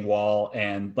aging wall,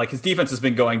 and like his defense has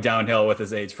been going downhill with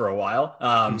his age for a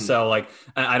while. So like,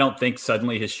 I don't think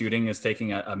suddenly his shooting is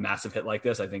taking a massive hit like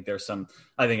this. I think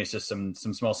it's just some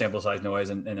small sample size noise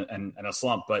and a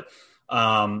slump, but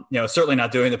certainly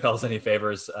not doing the Pels any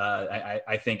favors.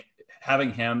 I think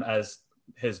having him as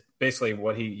his basically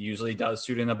what he usually does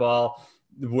shooting the ball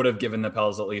would have given the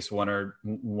Pels at least one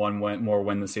more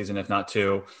win this season, if not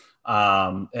 2.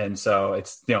 And so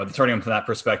it's, turning them from that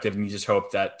perspective, and you just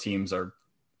hope that teams are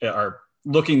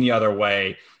looking the other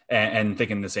way and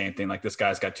thinking the same thing. Like, this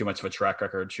guy's got too much of a track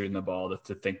record shooting the ball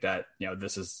to think that,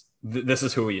 this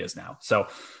is who he is now. So,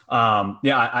 I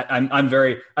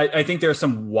think there's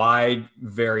some wide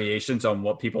variations on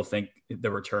what people think the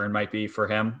return might be for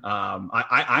him.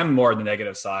 I'm more on the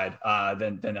negative side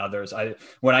than others.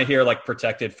 When I hear like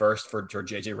protected first for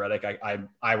JJ Redick,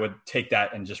 I would take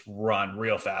that and just run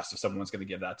real fast if someone's going to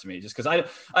give that to me, just because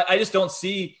I just don't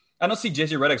see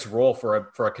JJ Redick's role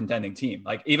for a contending team.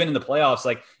 Like, even in the playoffs,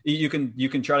 like you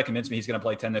can try to convince me he's going to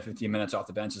play 10 to 15 minutes off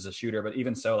the bench as a shooter, but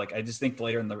even so, like, I just think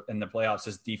later in the playoffs,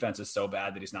 his defense is so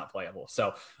bad that he's not playable.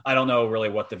 So I don't know really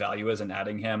what the value is in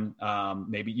adding him.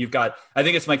 Maybe I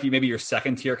think it's might be maybe your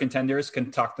second tier contenders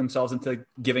can talk themselves into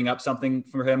giving up something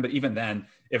for him. But even then,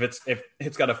 if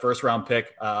it's got a first round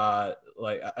pick,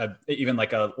 even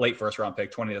like a late first round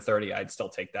pick, 20 to 30, I'd still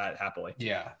take that happily.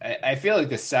 Yeah. I feel like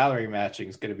the salary matching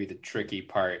is going to be the tricky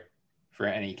part for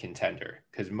any contender,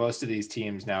 because most of these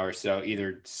teams now are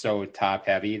so top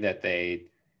heavy that they,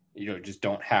 just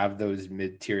don't have those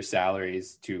mid-tier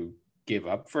salaries to give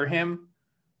up for him.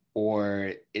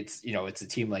 Or it's a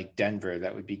team like Denver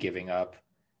that would be giving up.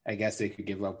 I guess they could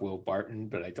give up Will Barton,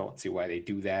 but I don't see why they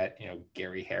do that.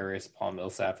 Gary Harris, Paul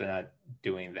Millsap, they're not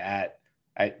doing that.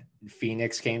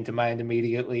 Phoenix came to mind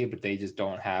immediately, but they just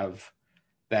don't have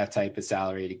that type of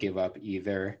salary to give up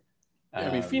either.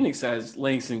 Yeah, Phoenix has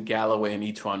Langston Galloway and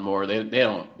Etuan Moore. They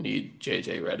don't need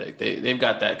JJ Redick. They've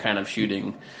got that kind of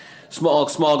shooting, small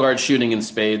guard shooting in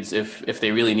spades if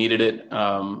they really needed it.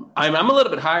 I'm a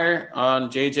little bit higher on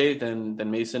JJ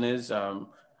than Mason is.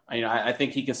 I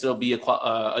think he can still be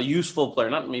a useful player,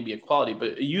 not maybe a quality,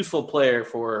 but a useful player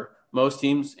for most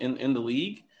teams in the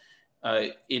league.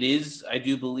 I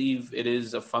do believe it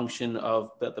is a function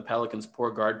of the Pelicans'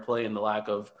 poor guard play and the lack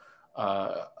of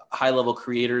high-level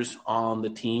creators on the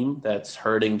team that's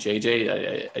hurting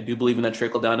JJ. I do believe in that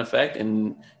trickle-down effect.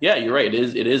 And, yeah, you're right.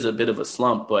 It is a bit of a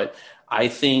slump. But I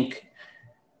think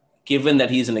given that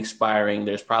he's an expiring,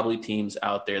 there's probably teams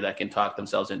out there that can talk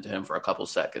themselves into him for a couple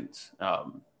seconds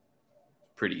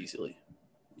pretty easily.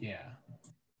 Yeah.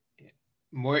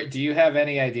 More, do you have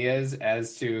any ideas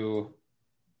as to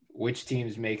which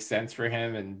teams make sense for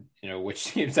him and, which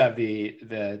teams have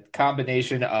the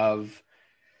combination of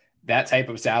that type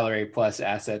of salary plus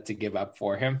asset to give up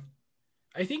for him?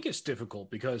 I think it's difficult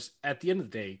because at the end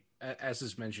of the day, as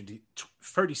is mentioned, he's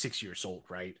 36 years old,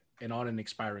 right? And on an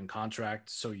expiring contract.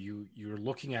 So you're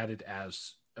looking at it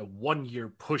as a 1 year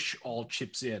push all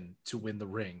chips in to win the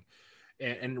ring.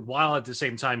 And while at the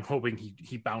same time hoping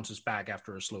he bounces back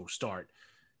after a slow start.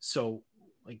 So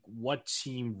like what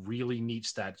team really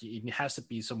needs that? It has to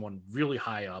be someone really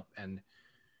high up. And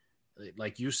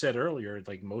like you said earlier,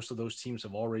 like most of those teams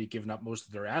have already given up most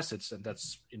of their assets, and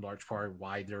that's in large part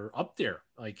why they're up there,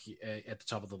 like at the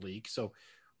top of the league. So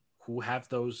who has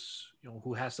those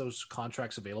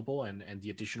contracts available and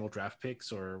the additional draft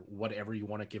picks or whatever you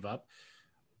want to give up?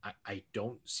 I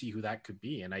don't see who that could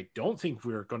be. And I don't think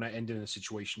we're going to end in a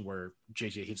situation where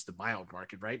JJ hits the buyout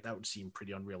market, right? That would seem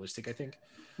pretty unrealistic, I think.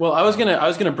 Well, I was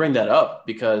gonna bring that up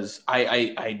because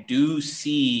I do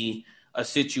see a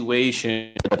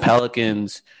situation the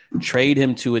Pelicans trade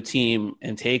him to a team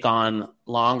and take on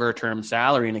longer term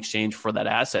salary in exchange for that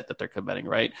asset that they're committing,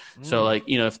 right? So like,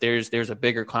 if there's a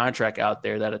bigger contract out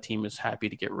there that a team is happy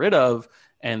to get rid of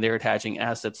and they're attaching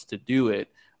assets to do it,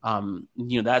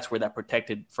 that's where that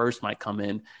protected first might come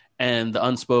in. And the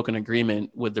unspoken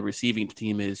agreement with the receiving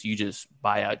team is you just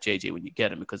buy out JJ when you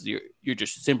get him because you're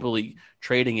just simply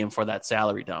trading him for that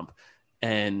salary dump.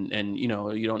 And you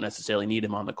don't necessarily need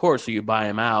him on the court, so you buy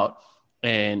him out,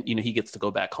 and he gets to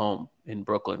go back home in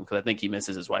Brooklyn because I think he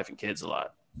misses his wife and kids a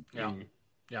lot.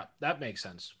 Yeah, that makes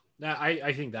sense.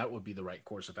 I think that would be the right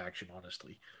course of action,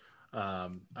 honestly. I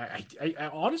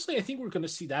honestly, I think we're going to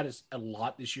see that as a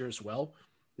lot this year as well.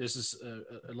 This is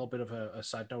a little bit of a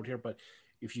side note here, but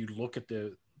if you look at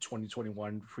the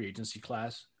 2021 free agency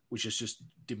class, which is just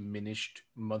diminished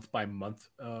month by month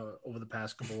over the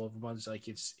past couple of months, like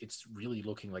it's really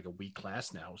looking like a weak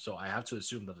class now. So I have to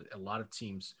assume that a lot of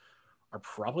teams are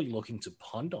probably looking to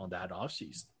punt on that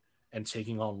offseason and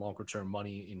taking on longer term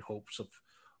money in hopes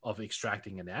of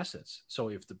extracting an assets. So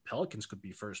if the Pelicans could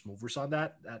be first movers on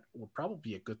that would probably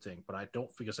be a good thing. But I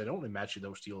don't imagine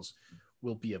those deals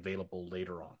will be available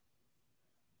later on.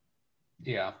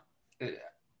 Yeah.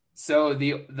 So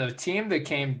the team that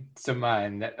came to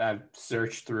mind that I've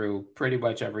searched through pretty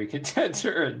much every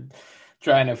contender and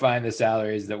trying to find the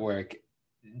salaries that work,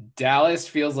 Dallas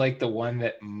feels like the one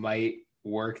that might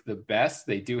work the best.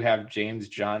 They do have James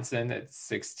Johnson at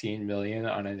 $16 million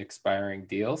on an expiring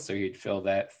deal, so he'd fill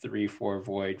that 3-4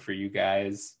 void for you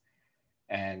guys,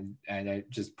 and I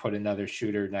just put another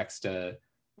shooter next to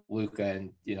Luka,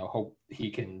 and hope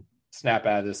he can snap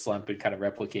out of the slump and kind of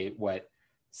replicate what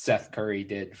Seth Curry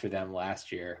did for them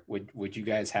last year. Would you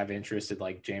guys have interest in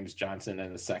like James Johnson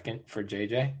in the second for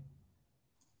JJ?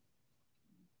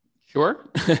 Sure.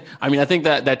 I mean, I think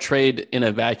that trade in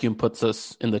a vacuum puts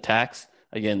us in the tax.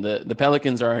 Again, the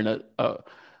Pelicans are in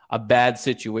a bad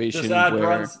situation. Just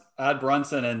add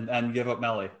Brunson and give up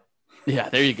Melly. Yeah,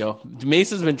 there you go.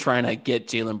 Mason's been trying to get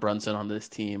Jalen Brunson on this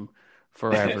team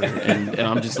forever. and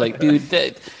I'm just like, dude,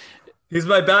 he's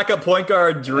my backup point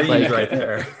guard dreams right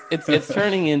there. It's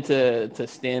turning into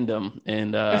standum,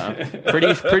 and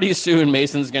pretty soon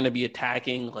Mason's going to be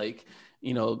attacking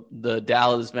the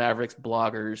Dallas Mavericks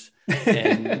bloggers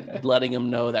and letting them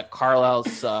know that Carlisle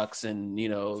sucks, and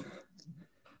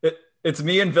it's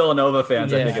me and Villanova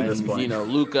fans. I think at this point,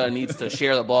 Luka needs to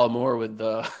share the ball more with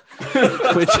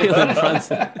Jalen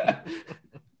Brunson.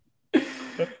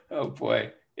 Oh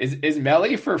boy. Is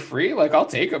Melly for free? Like, I'll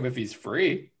take him if he's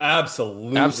free.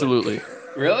 Absolutely.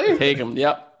 Really? Take him.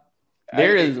 Yep.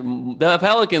 The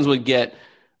Pelicans would get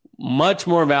much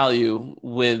more value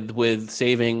with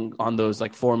saving on those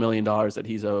like $4 million that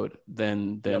he's owed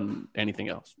than anything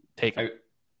else. Take him.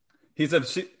 He's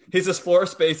a floor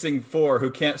spacing four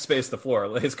who can't space the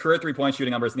floor. His career 3-point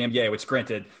shooting numbers in the NBA, which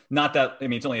granted, not that, I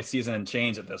mean, it's only a season and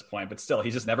change at this point, but still,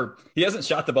 he hasn't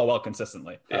shot the ball well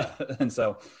consistently. Yeah. And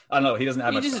so, I don't know, he doesn't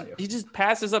have much value. He just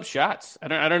passes up shots. I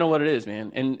don't know what it is,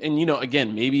 man. And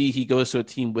again, maybe he goes to a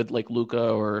team with like Luka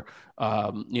or,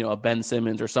 a Ben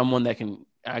Simmons or someone that can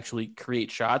actually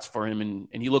create shots for him.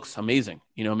 And he looks amazing.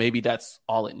 Maybe that's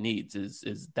all it needs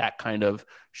is that kind of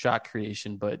shot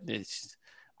creation, but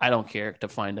I don't care to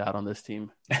find out on this team.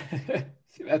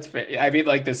 That's fair. I mean,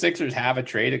 like the Sixers have a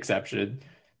trade exception.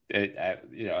 I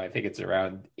think it's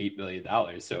around $8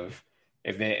 million. So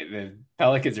if the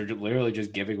Pelicans are literally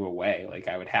just giving away, like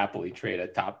I would happily trade a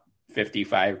top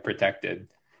 55 protected,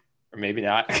 or maybe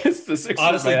not, because the Sixers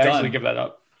honestly might actually give that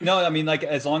up. No, I mean, like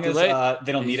as long as they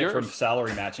don't need it for yours.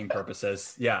 salary matching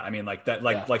purposes. Yeah, I mean, like that,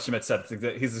 like Schmidt said,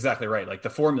 he's exactly right. Like the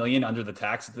 $4 million under the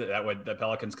tax that the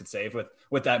Pelicans could save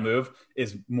with that move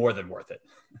is more than worth it.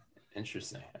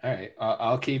 Interesting. All right,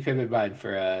 I'll keep him in mind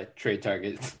for a trade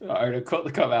target article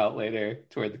to come out later,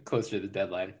 closer to the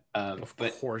deadline. Of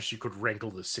course, you could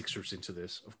wrangle the Sixers into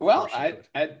this. Well,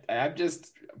 I'm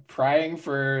just prying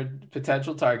for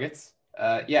potential targets.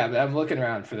 But I'm looking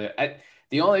around for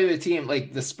the only other team,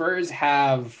 like the Spurs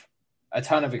have a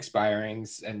ton of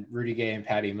expirings, and Rudy Gay and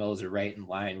Patty Mills are right in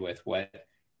line with what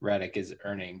Redick is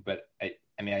earning. But I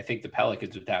think the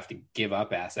Pelicans would have to give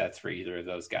up assets for either of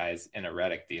those guys in a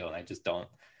Redick deal. And I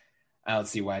don't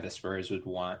see why the Spurs would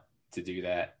want to do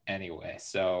that anyway.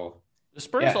 So the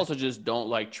Spurs also just don't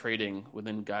like trading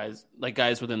within guys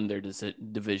within their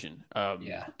division.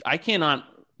 I cannot.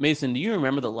 Mason, do you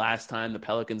remember the last time the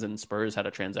Pelicans and Spurs had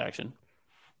a transaction?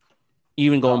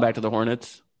 Even going back to the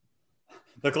Hornets?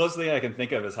 The closest thing I can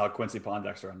think of is how Quincy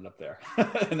Pondexter ended up there.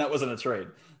 And that wasn't a trade.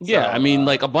 Yeah,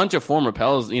 like a bunch of former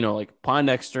Pels, like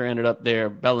Pondexter ended up there,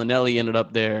 Bellinelli ended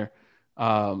up there.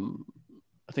 I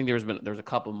think there's a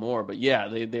couple more, but yeah,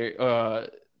 they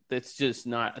it's just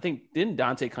not. I think didn't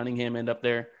Dante Cunningham end up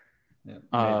there? Yeah,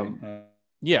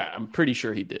 maybe. I'm pretty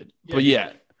sure he did.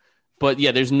 But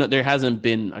there hasn't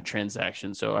been a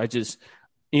transaction. So I just,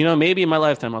 maybe in my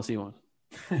lifetime I'll see one.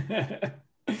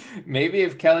 Maybe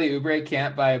if Kelly Oubre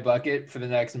can't buy a bucket for the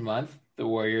next month, the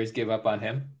Warriors give up on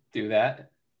him. Do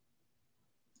that.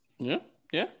 Yeah,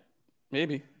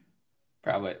 maybe.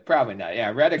 Probably not.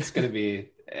 Yeah, Redick's going to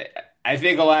be. I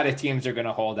think a lot of teams are going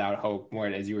to hold out hope more,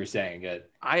 as you were saying.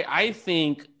 I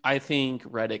think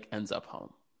Redick ends up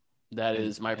home. That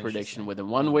is my prediction. With him,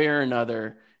 one way or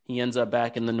another, he ends up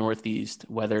back in the Northeast,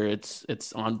 whether it's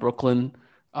on Brooklyn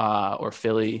or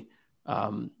Philly.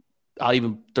 I'll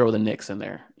even throw the Knicks in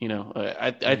there.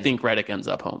 I think Redick ends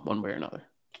up home one way or another.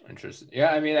 Interesting.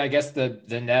 Yeah, I guess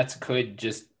the Nets could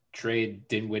just trade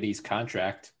Dinwiddie's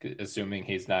contract, assuming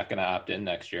he's not going to opt in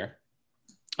next year.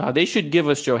 They should give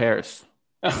us Joe Harris.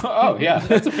 Oh yeah,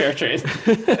 that's a fair trade.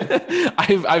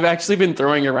 I've actually been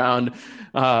throwing around,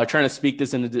 trying to speak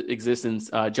this into existence.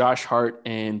 Josh Hart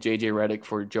and JJ Redick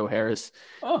for Joe Harris.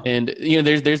 Oh. And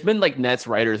there's been like Nets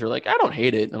writers who are like, I don't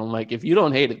hate it, and I'm like, if you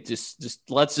don't hate it, just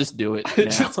let's just do it.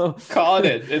 Just call it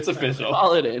in. It's official.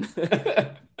 Call it in.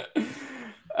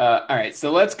 All right,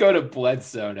 so let's go to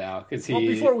Bledsoe now because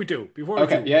before we do,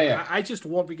 yeah. I just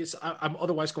want, because I'm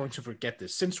otherwise going to forget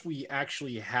this, since we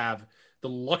actually have the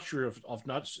luxury of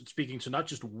not speaking to not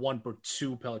just one but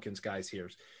two Pelicans guys here.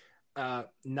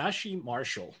 Naji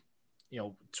Marshall,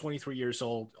 23 years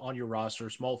old, on your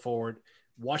roster, small forward.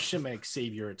 Watched him at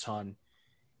Xavier a ton.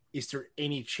 Is there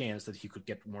any chance that he could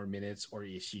get more minutes, or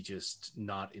is he just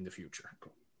not in the future?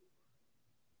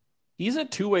 He's a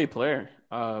two-way player.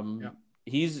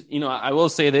 He's, I will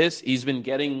say this, he's been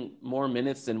getting more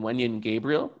minutes than Wenyen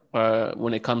Gabriel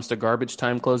when it comes to garbage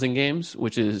time closing games,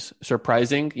 which is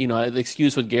surprising. The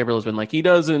excuse with Gabriel has been like, he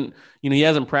doesn't, he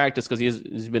hasn't practiced because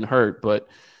he's been hurt, but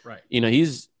right.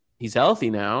 He's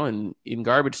healthy now, and in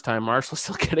garbage time, Marshall's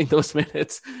still getting those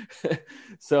minutes.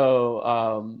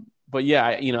 So, but yeah,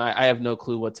 I have no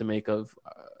clue what to make of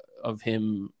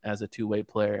him as a two-way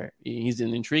player. He's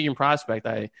an intriguing prospect.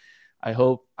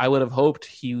 I would have hoped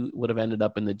he would have ended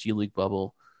up in the G League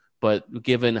bubble, but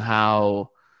given how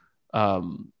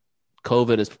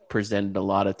COVID has presented a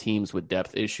lot of teams with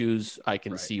depth issues, I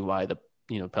can see why the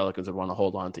Pelicans would want to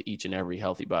hold on to each and every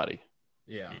healthy body.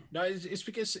 Yeah, no, it's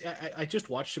because I just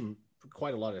watched him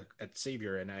quite a lot at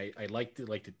Xavier, and I like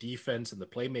the defense and the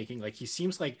playmaking. Like he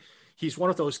seems like he's one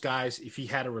of those guys. If he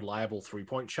had a reliable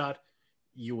 3-point shot,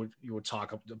 you would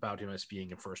talk about him as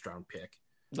being a first round pick,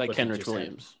 like Kenrich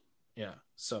Williams. Yeah.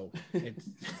 So,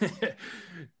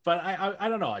 but I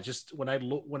don't know. I just when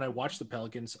I watch the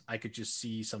Pelicans, I could just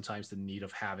see sometimes the need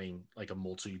of having like a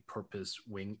multi-purpose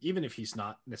wing, even if he's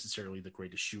not necessarily the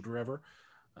greatest shooter ever.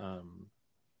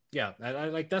 Yeah, I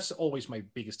like that's always my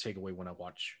biggest takeaway when I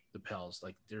watch the Pels.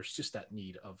 Like, there's just that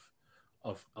need of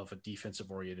a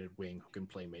defensive oriented wing who can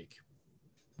play make.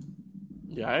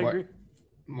 Yeah, I agree.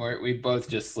 Mort, we both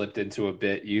just slipped into a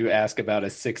bit. You ask about a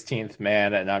 16th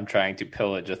man, and I'm trying to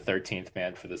pillage a 13th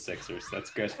man for the Sixers. That's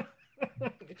good.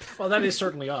 Well, that is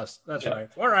certainly us. That's right.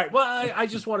 All right. Well, I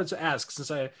just wanted to ask, since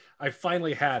I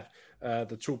finally had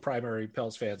the two primary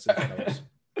Pels fans in front of us.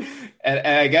 And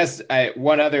I guess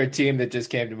one other team that just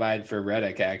came to mind for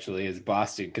Redick actually is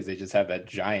Boston, because they just have that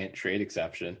giant trade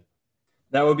exception.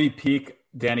 That would be peak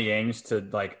Danny Ainge to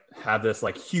like have this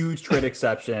like huge trade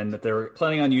exception that they were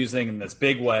planning on using in this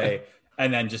big way,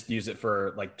 and then just use it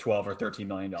for like $12 or $13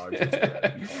 million.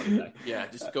 Yeah,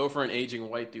 just go for an aging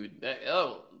white dude.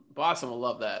 Oh, Boston will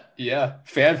love that. Yeah,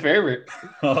 fan favorite.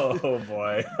 Oh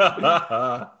boy.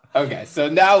 Okay, so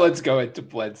now let's go into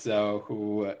Bledsoe,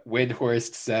 who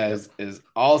Windhorst says is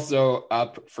also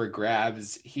up for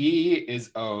grabs. He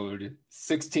is owed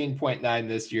 16.9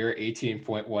 this year,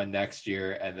 18.1 next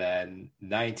year, and then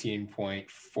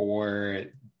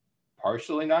 19.4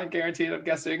 partially non-guaranteed, I'm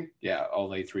guessing. Yeah,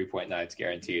 only 3.9 is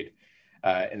guaranteed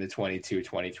in the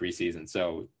 22-23 season.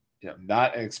 So,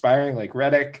 not expiring like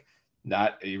Redick,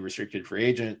 not a restricted free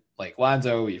agent like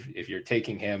Lonzo. If you're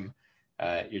taking him,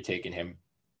 you're taking him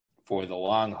for the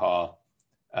long haul.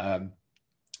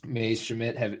 Mace,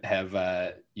 Schmidt,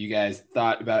 have you guys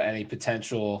thought about any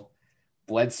potential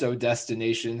Bledsoe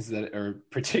destinations that are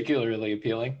particularly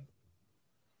appealing?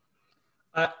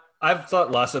 I've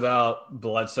thought less about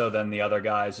Bledsoe than the other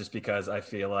guys, just because I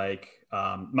feel like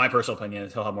my personal opinion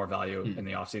is he'll have more value in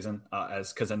the offseason,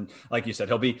 because then, like you said,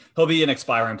 he'll be an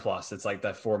expiring plus. It's like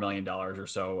that $4 million or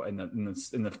so in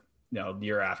the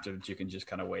year after that you can just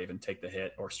kind of waive and take the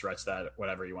hit or stretch that,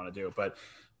 whatever you want to do. But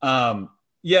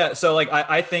yeah, so like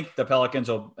I think the Pelicans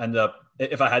will end up,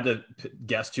 if I had to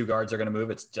guess two guards are going to move,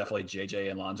 it's definitely JJ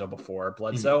and Lonzo before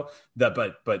Bledsoe.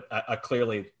 But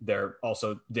clearly they're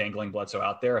also dangling Bledsoe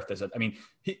out there. If there's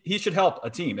he should help a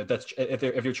team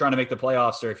if you're trying to make the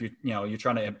playoffs, or if you're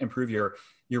trying to improve your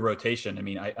rotation. I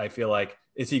mean, I feel like,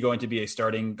 is he going to be a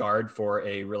starting guard for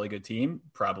a really good team?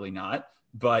 Probably not.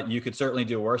 But you could certainly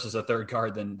do worse as a third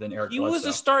guard than Eric Bledsoe. He was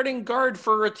a starting guard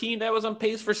for a team that was on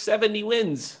pace for 70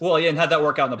 wins. Well, yeah, and had that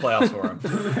work out in the playoffs for him.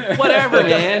 Whatever,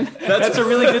 man. That's a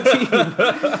really good team.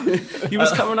 He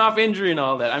was coming off injury and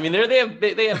all that. I mean, they have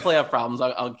playoff problems.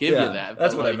 I'll give you that.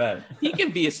 That's what I meant. He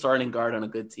can be a starting guard on a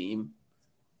good team.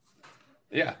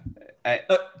 Yeah, a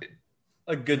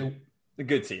good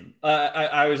team.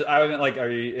 I wasn't like,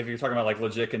 if you're talking about like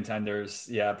legit contenders,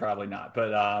 yeah, probably not.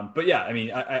 But yeah, I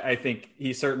mean, I think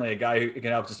he's certainly a guy who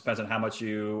can help. Just depends on how much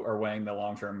you are weighing the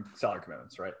long-term salary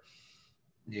commitments, right?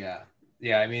 Yeah.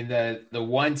 I mean, the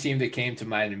one team that came to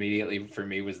mind immediately for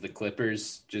me was the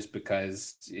Clippers, just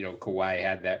because, Kawhi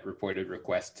had that reported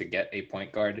request to get a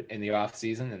point guard in the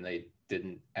offseason, and they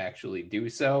didn't actually do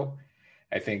so.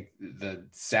 I think the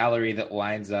salary that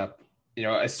lines up,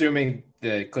 assuming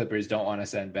the Clippers don't want to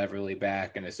send Beverly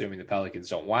back, and assuming the Pelicans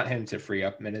don't want him to free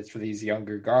up minutes for these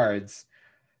younger guards,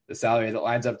 the salary that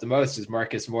lines up the most is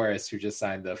Marcus Morris, who just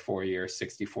signed the 4-year,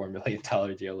 $64 million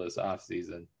deal this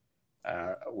offseason.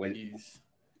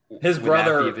 His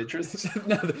brother, of interest?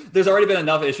 There's already been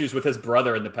enough issues with his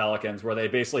brother in the Pelicans where they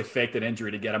basically faked an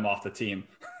injury to get him off the team.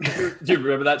 Do you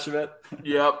remember that, Schmidt?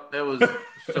 Yep, that was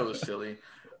so silly.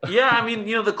 Yeah, I mean,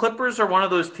 the Clippers are one of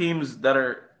those teams that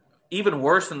are even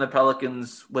worse than the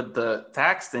Pelicans with the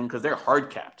tax thing, because they're hard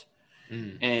capped,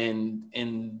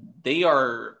 and they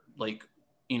are like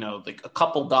a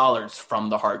couple dollars from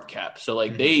the hard cap. So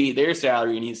like their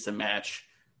salary needs to match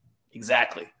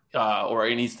exactly, or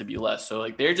it needs to be less. So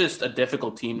like they're just a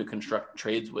difficult team to construct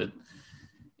trades with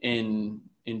in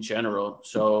general.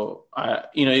 So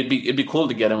it'd be cool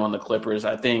to get him on the Clippers.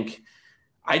 I think.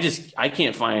 I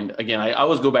can't find, again, I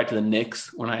always go back to the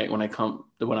Knicks when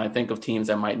I think of teams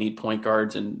that might need point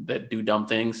guards and that do dumb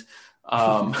things.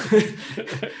 And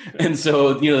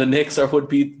so, the Knicks would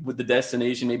be with the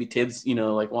destination. Maybe Tibbs,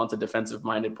 wants a defensive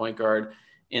minded point guard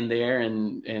in there.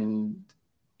 And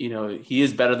he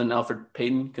is better than Alfred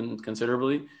Payton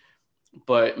considerably,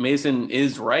 but Mason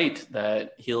is right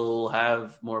that he'll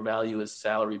have more value as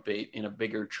salary bait in a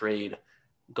bigger trade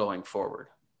going forward.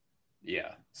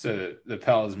 Yeah. So the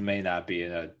Pels may not be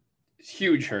in a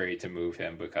huge hurry to move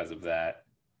him because of that.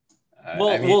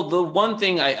 Well, the one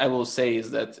thing I will say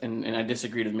is that, and I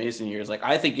disagreed with Mason here, is like,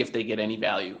 I think if they get any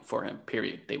value for him,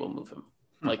 period, they will move him.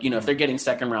 Like, if they're getting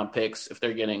second round picks, if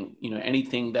they're getting,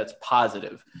 anything that's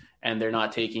positive and they're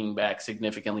not taking back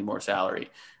significantly more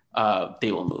salary,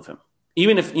 they will move him.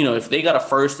 Even if, if they got a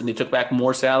first and they took back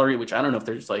more salary, which I don't know if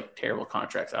there's like terrible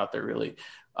contracts out there really,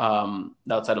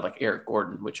 outside of like Eric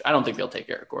Gordon, which I don't think they'll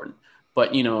take Eric Gordon. But,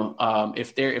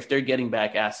 if they're getting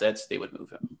back assets, they would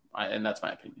move him. And that's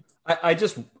my opinion.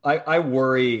 I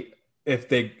worry if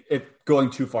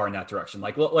going too far in that direction.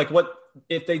 Like what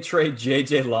if they trade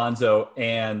JJ Lonzo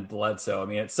and Bledsoe? I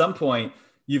mean, at some point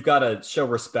you've got to show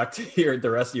respect to the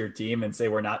rest of your team and say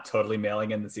we're not totally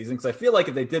mailing in the season. Because I feel like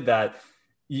if they did that,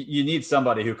 you need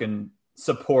somebody who can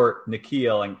support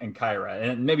Nikhil and Kyra.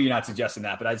 And maybe you're not suggesting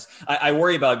that, but I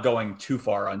worry about going too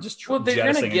far on just they're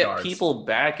going to get guards. People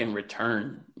back in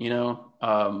return,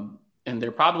 and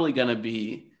they're probably going to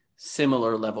be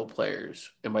similar level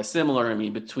players. And by similar, I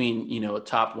mean between, a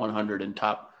top 100 and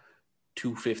top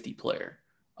 250 player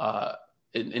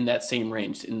in that same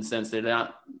range, in the sense they're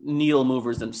not needle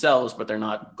movers themselves, but they're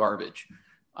not garbage.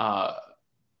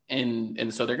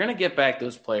 And so they're going to get back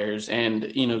those players.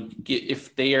 And,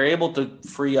 if they are able to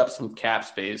free up some cap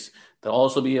space, they'll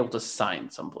also be able to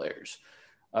sign some players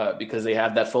because they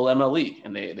have that full MLE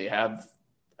and they have,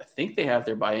 I think they have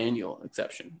their biannual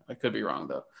exception. I could be wrong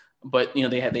though. But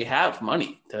they have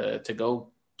money to go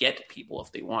get people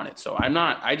if they want it. So I'm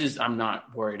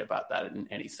not worried about that in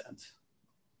any sense.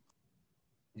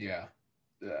 Yeah,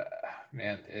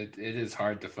 man, it is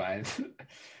hard to find.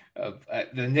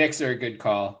 The Knicks are a good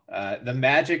call. The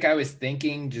Magic, I was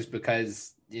thinking just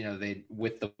because they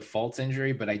with the Fultz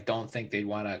injury, but I don't think they'd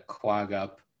want to clog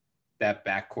up that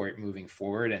backcourt moving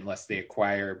forward unless they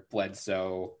acquire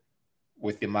Bledsoe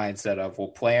with the mindset of we'll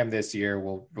play him this year,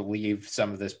 we'll relieve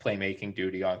some of this playmaking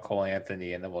duty on Cole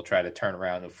Anthony, and then we'll try to turn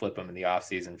around and flip him in the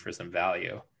offseason for some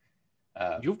value.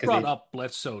 You've brought up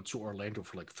Bledsoe to Orlando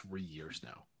for like 3 years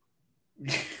now.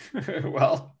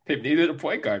 Well, they've needed a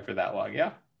point guard for that long,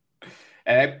 yeah.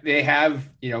 And they have,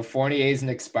 Fournier's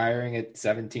expiring at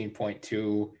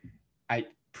 17.2. I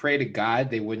pray to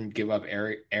God they wouldn't give up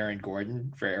Aaron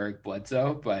Gordon for Eric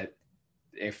Bledsoe, but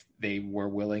if they were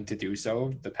willing to do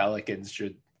so, the Pelicans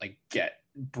should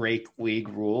break league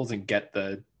rules and get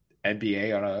the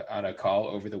NBA on a call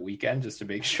over the weekend just to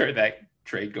make sure that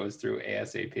trade goes through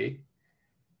ASAP.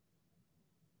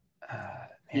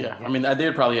 I mean,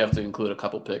 they'd probably have to include a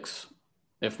couple picks,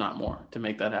 if not more, to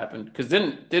make that happen. Because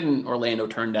didn't Orlando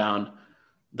turn down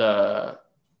the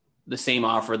same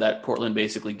offer that Portland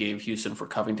basically gave Houston for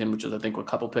Covington, which is I think a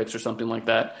couple picks or something like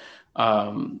that.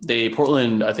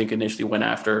 Portland, I think, initially went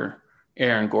after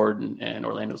Aaron Gordon, and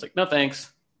Orlando was like, no,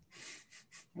 thanks.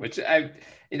 Which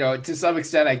to some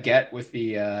extent I get with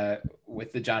the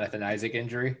Jonathan Isaac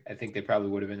injury. I think they probably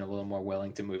would have been a little more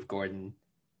willing to move Gordon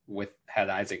had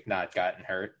Isaac not gotten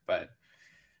hurt, but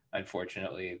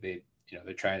unfortunately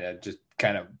they're trying to just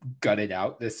kind of gut it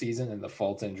out this season, and the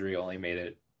Fultz injury only made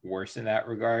it worse in that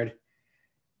regard.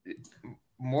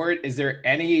 Mort, is there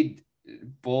any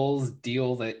Bulls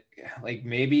deal that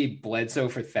maybe Bledsoe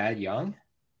for Thad Young?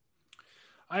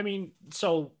 I mean,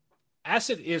 so as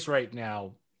it is right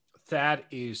now, Thad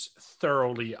is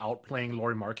thoroughly outplaying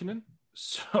Lauri Markkanen.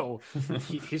 So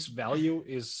his value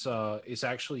is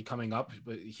actually coming up,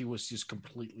 but he was just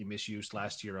completely misused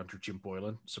last year under Jim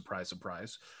Boylan. Surprise,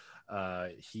 surprise.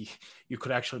 You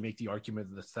could actually make the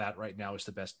argument that Thad right now is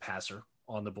the best passer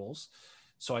on the Bulls.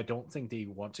 So I don't think they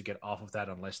want to get off of that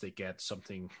unless they get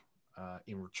something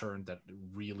in return that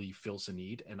really fills a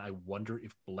need. And I wonder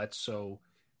if Bledsoe,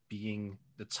 being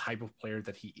the type of player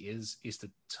that he is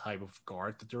the type of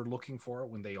guard that they're looking for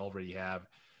when they already have,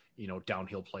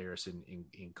 downhill players in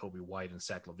Kobe White and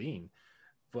Zach LaVine.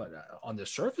 But on the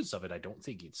surface of it, I don't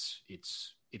think it's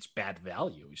bad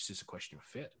value. It's just a question of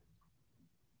fit.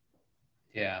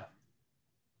 Yeah.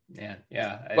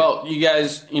 Yeah. Well, you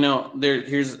guys,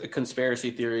 here's a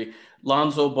conspiracy theory.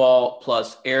 Lonzo Ball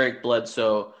plus Eric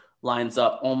Bledsoe lines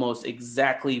up almost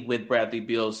exactly with Bradley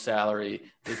Beal's salary.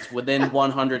 It's within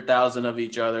 100,000 of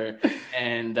each other.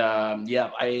 And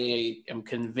I am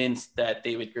convinced that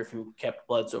David Griffin kept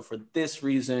Bledsoe for this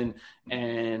reason.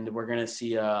 And we're going to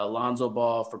see Lonzo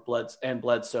Ball for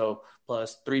Bledsoe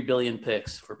plus 3 billion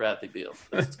picks for Bradley Beal.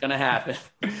 It's going to happen.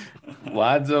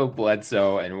 Lonzo,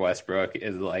 Bledsoe, and Westbrook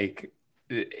is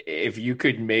if you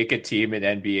could make a team in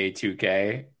NBA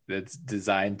 2K that's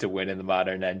designed to win in the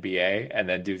modern NBA and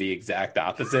then do the exact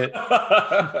opposite.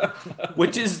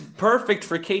 Which is perfect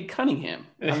for Cade Cunningham.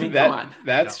 I mean, come on.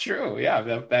 That's true. Yeah,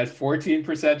 that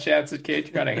 14% chance at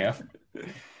Cade Cunningham.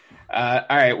 All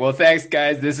right. Well, thanks,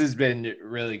 guys. This has been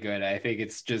really good. I think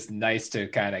it's just nice to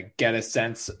kind of get a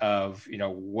sense of,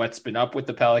 what's been up with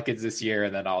the Pelicans this year,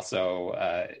 and then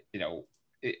also,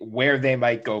 where they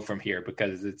might go from here,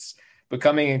 because it's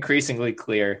becoming increasingly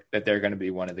clear that they're going to be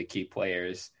one of the key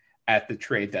players at the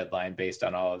trade deadline based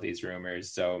on all of these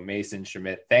rumors. So Mason,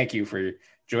 Schmidt, thank you for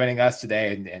joining us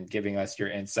today and giving us your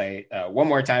insight. One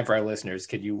more time for our listeners,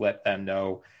 could you let them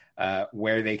know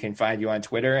where they can find you on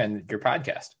Twitter and your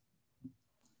podcast?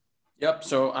 Yep.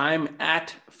 So I'm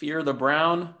at Fear the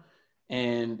Brown,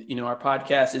 and our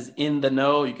podcast is In the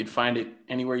Know. You can find it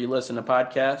anywhere you listen to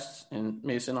podcasts. And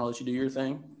Mason, I'll let you do your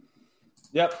thing.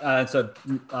 Yep. So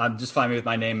just find me with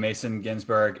my name, Mason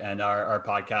Ginsberg, and our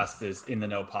podcast is In the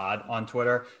Know Pod on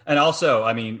Twitter. And also,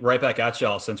 right back at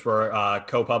y'all, since we're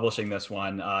co-publishing this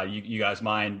one, you guys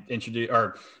mind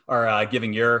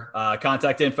giving your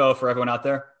contact info for everyone out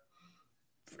there?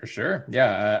 For sure.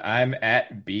 Yeah. I'm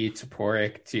at B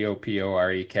Toporek,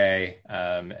 Toporek.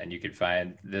 And you can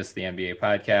find the NBA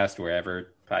podcast,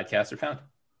 wherever podcasts are found.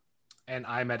 And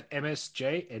I'm at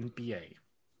MSJ NBA.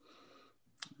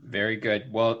 Very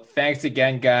good. Well, thanks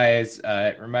again, guys.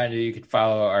 Reminder, you can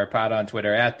follow our pod on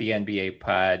Twitter at the NBA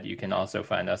Pod. You can also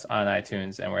find us on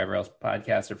iTunes and wherever else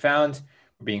podcasts are found.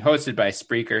 We're being hosted by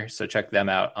Spreaker, so check them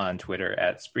out on Twitter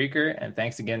at Spreaker. And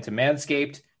thanks again to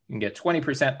Manscaped. You can get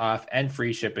 20% off and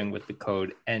free shipping with the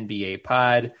code NBA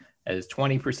Pod. That is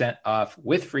 20% off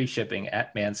with free shipping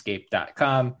at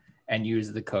manscaped.com, and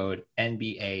use the code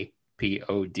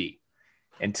NBAPOD.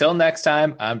 Until next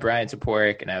time, I'm Bryan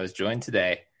Toporek, and I was joined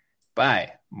today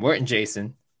by Morton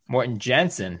Jensen.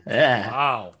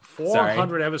 Wow.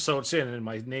 400 episodes in, and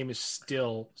my name is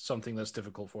still something that's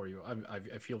difficult for you.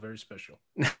 I feel very special.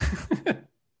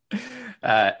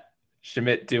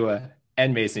 Schmidt Dua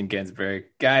and Mason Ginsberg.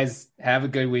 Guys, have a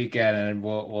good weekend, and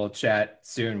we'll chat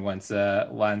soon once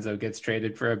Lonzo gets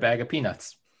traded for a bag of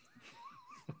peanuts.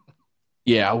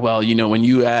 Yeah, well, when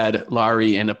you add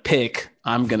Larry and a pick,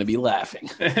 I'm going to be laughing.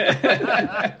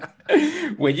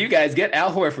 When you guys get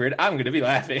Al Horford, I'm going to be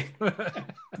laughing.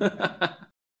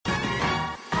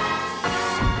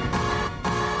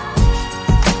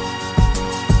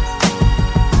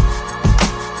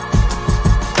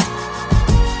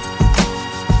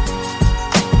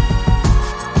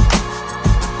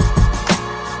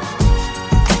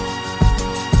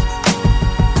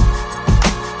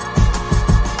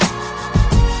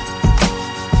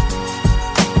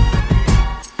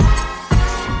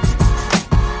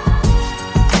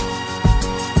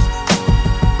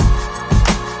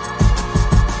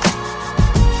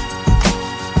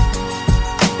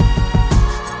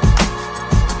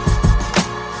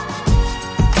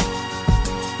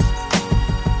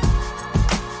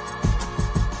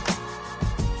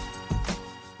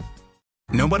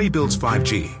 Nobody builds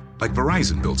 5G like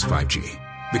Verizon builds 5G,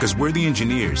 because we're the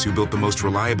engineers who built the most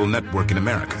reliable network in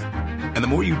America. And the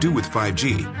more you do with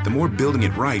 5G, the more building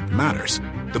it right matters.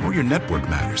 The more your network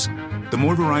matters. The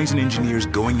more Verizon engineers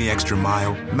going the extra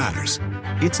mile matters.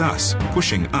 It's us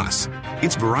pushing us.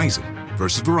 It's Verizon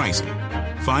versus Verizon.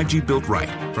 5G built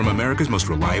right from America's most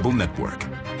reliable network.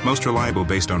 Most reliable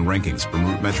based on rankings from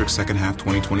RootMetrics' second half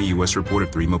 2020 U.S. report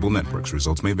of 3 mobile networks.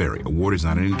 Results may vary. Award is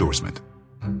not an endorsement.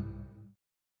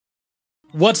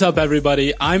 What's up,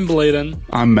 everybody? I'm Bladen.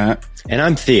 I'm Matt. And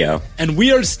I'm Theo. And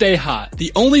we are Stay Hot, the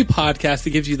only podcast that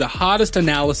gives you the hottest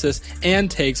analysis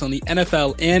and takes on the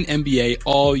NFL and NBA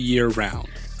all year round.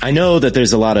 I know that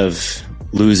there's a lot of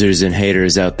losers and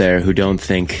haters out there who don't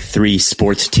think 3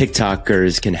 sports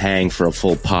TikTokers can hang for a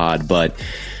full pod, but,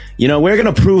 we're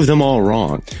going to prove them all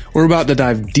wrong. We're about to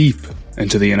dive deep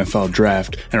into the NFL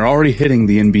draft and are already hitting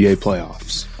the NBA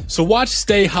playoffs. So watch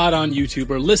Stay Hot on YouTube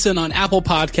or listen on Apple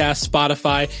Podcasts,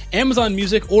 Spotify, Amazon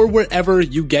Music, or wherever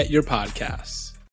you get your podcasts.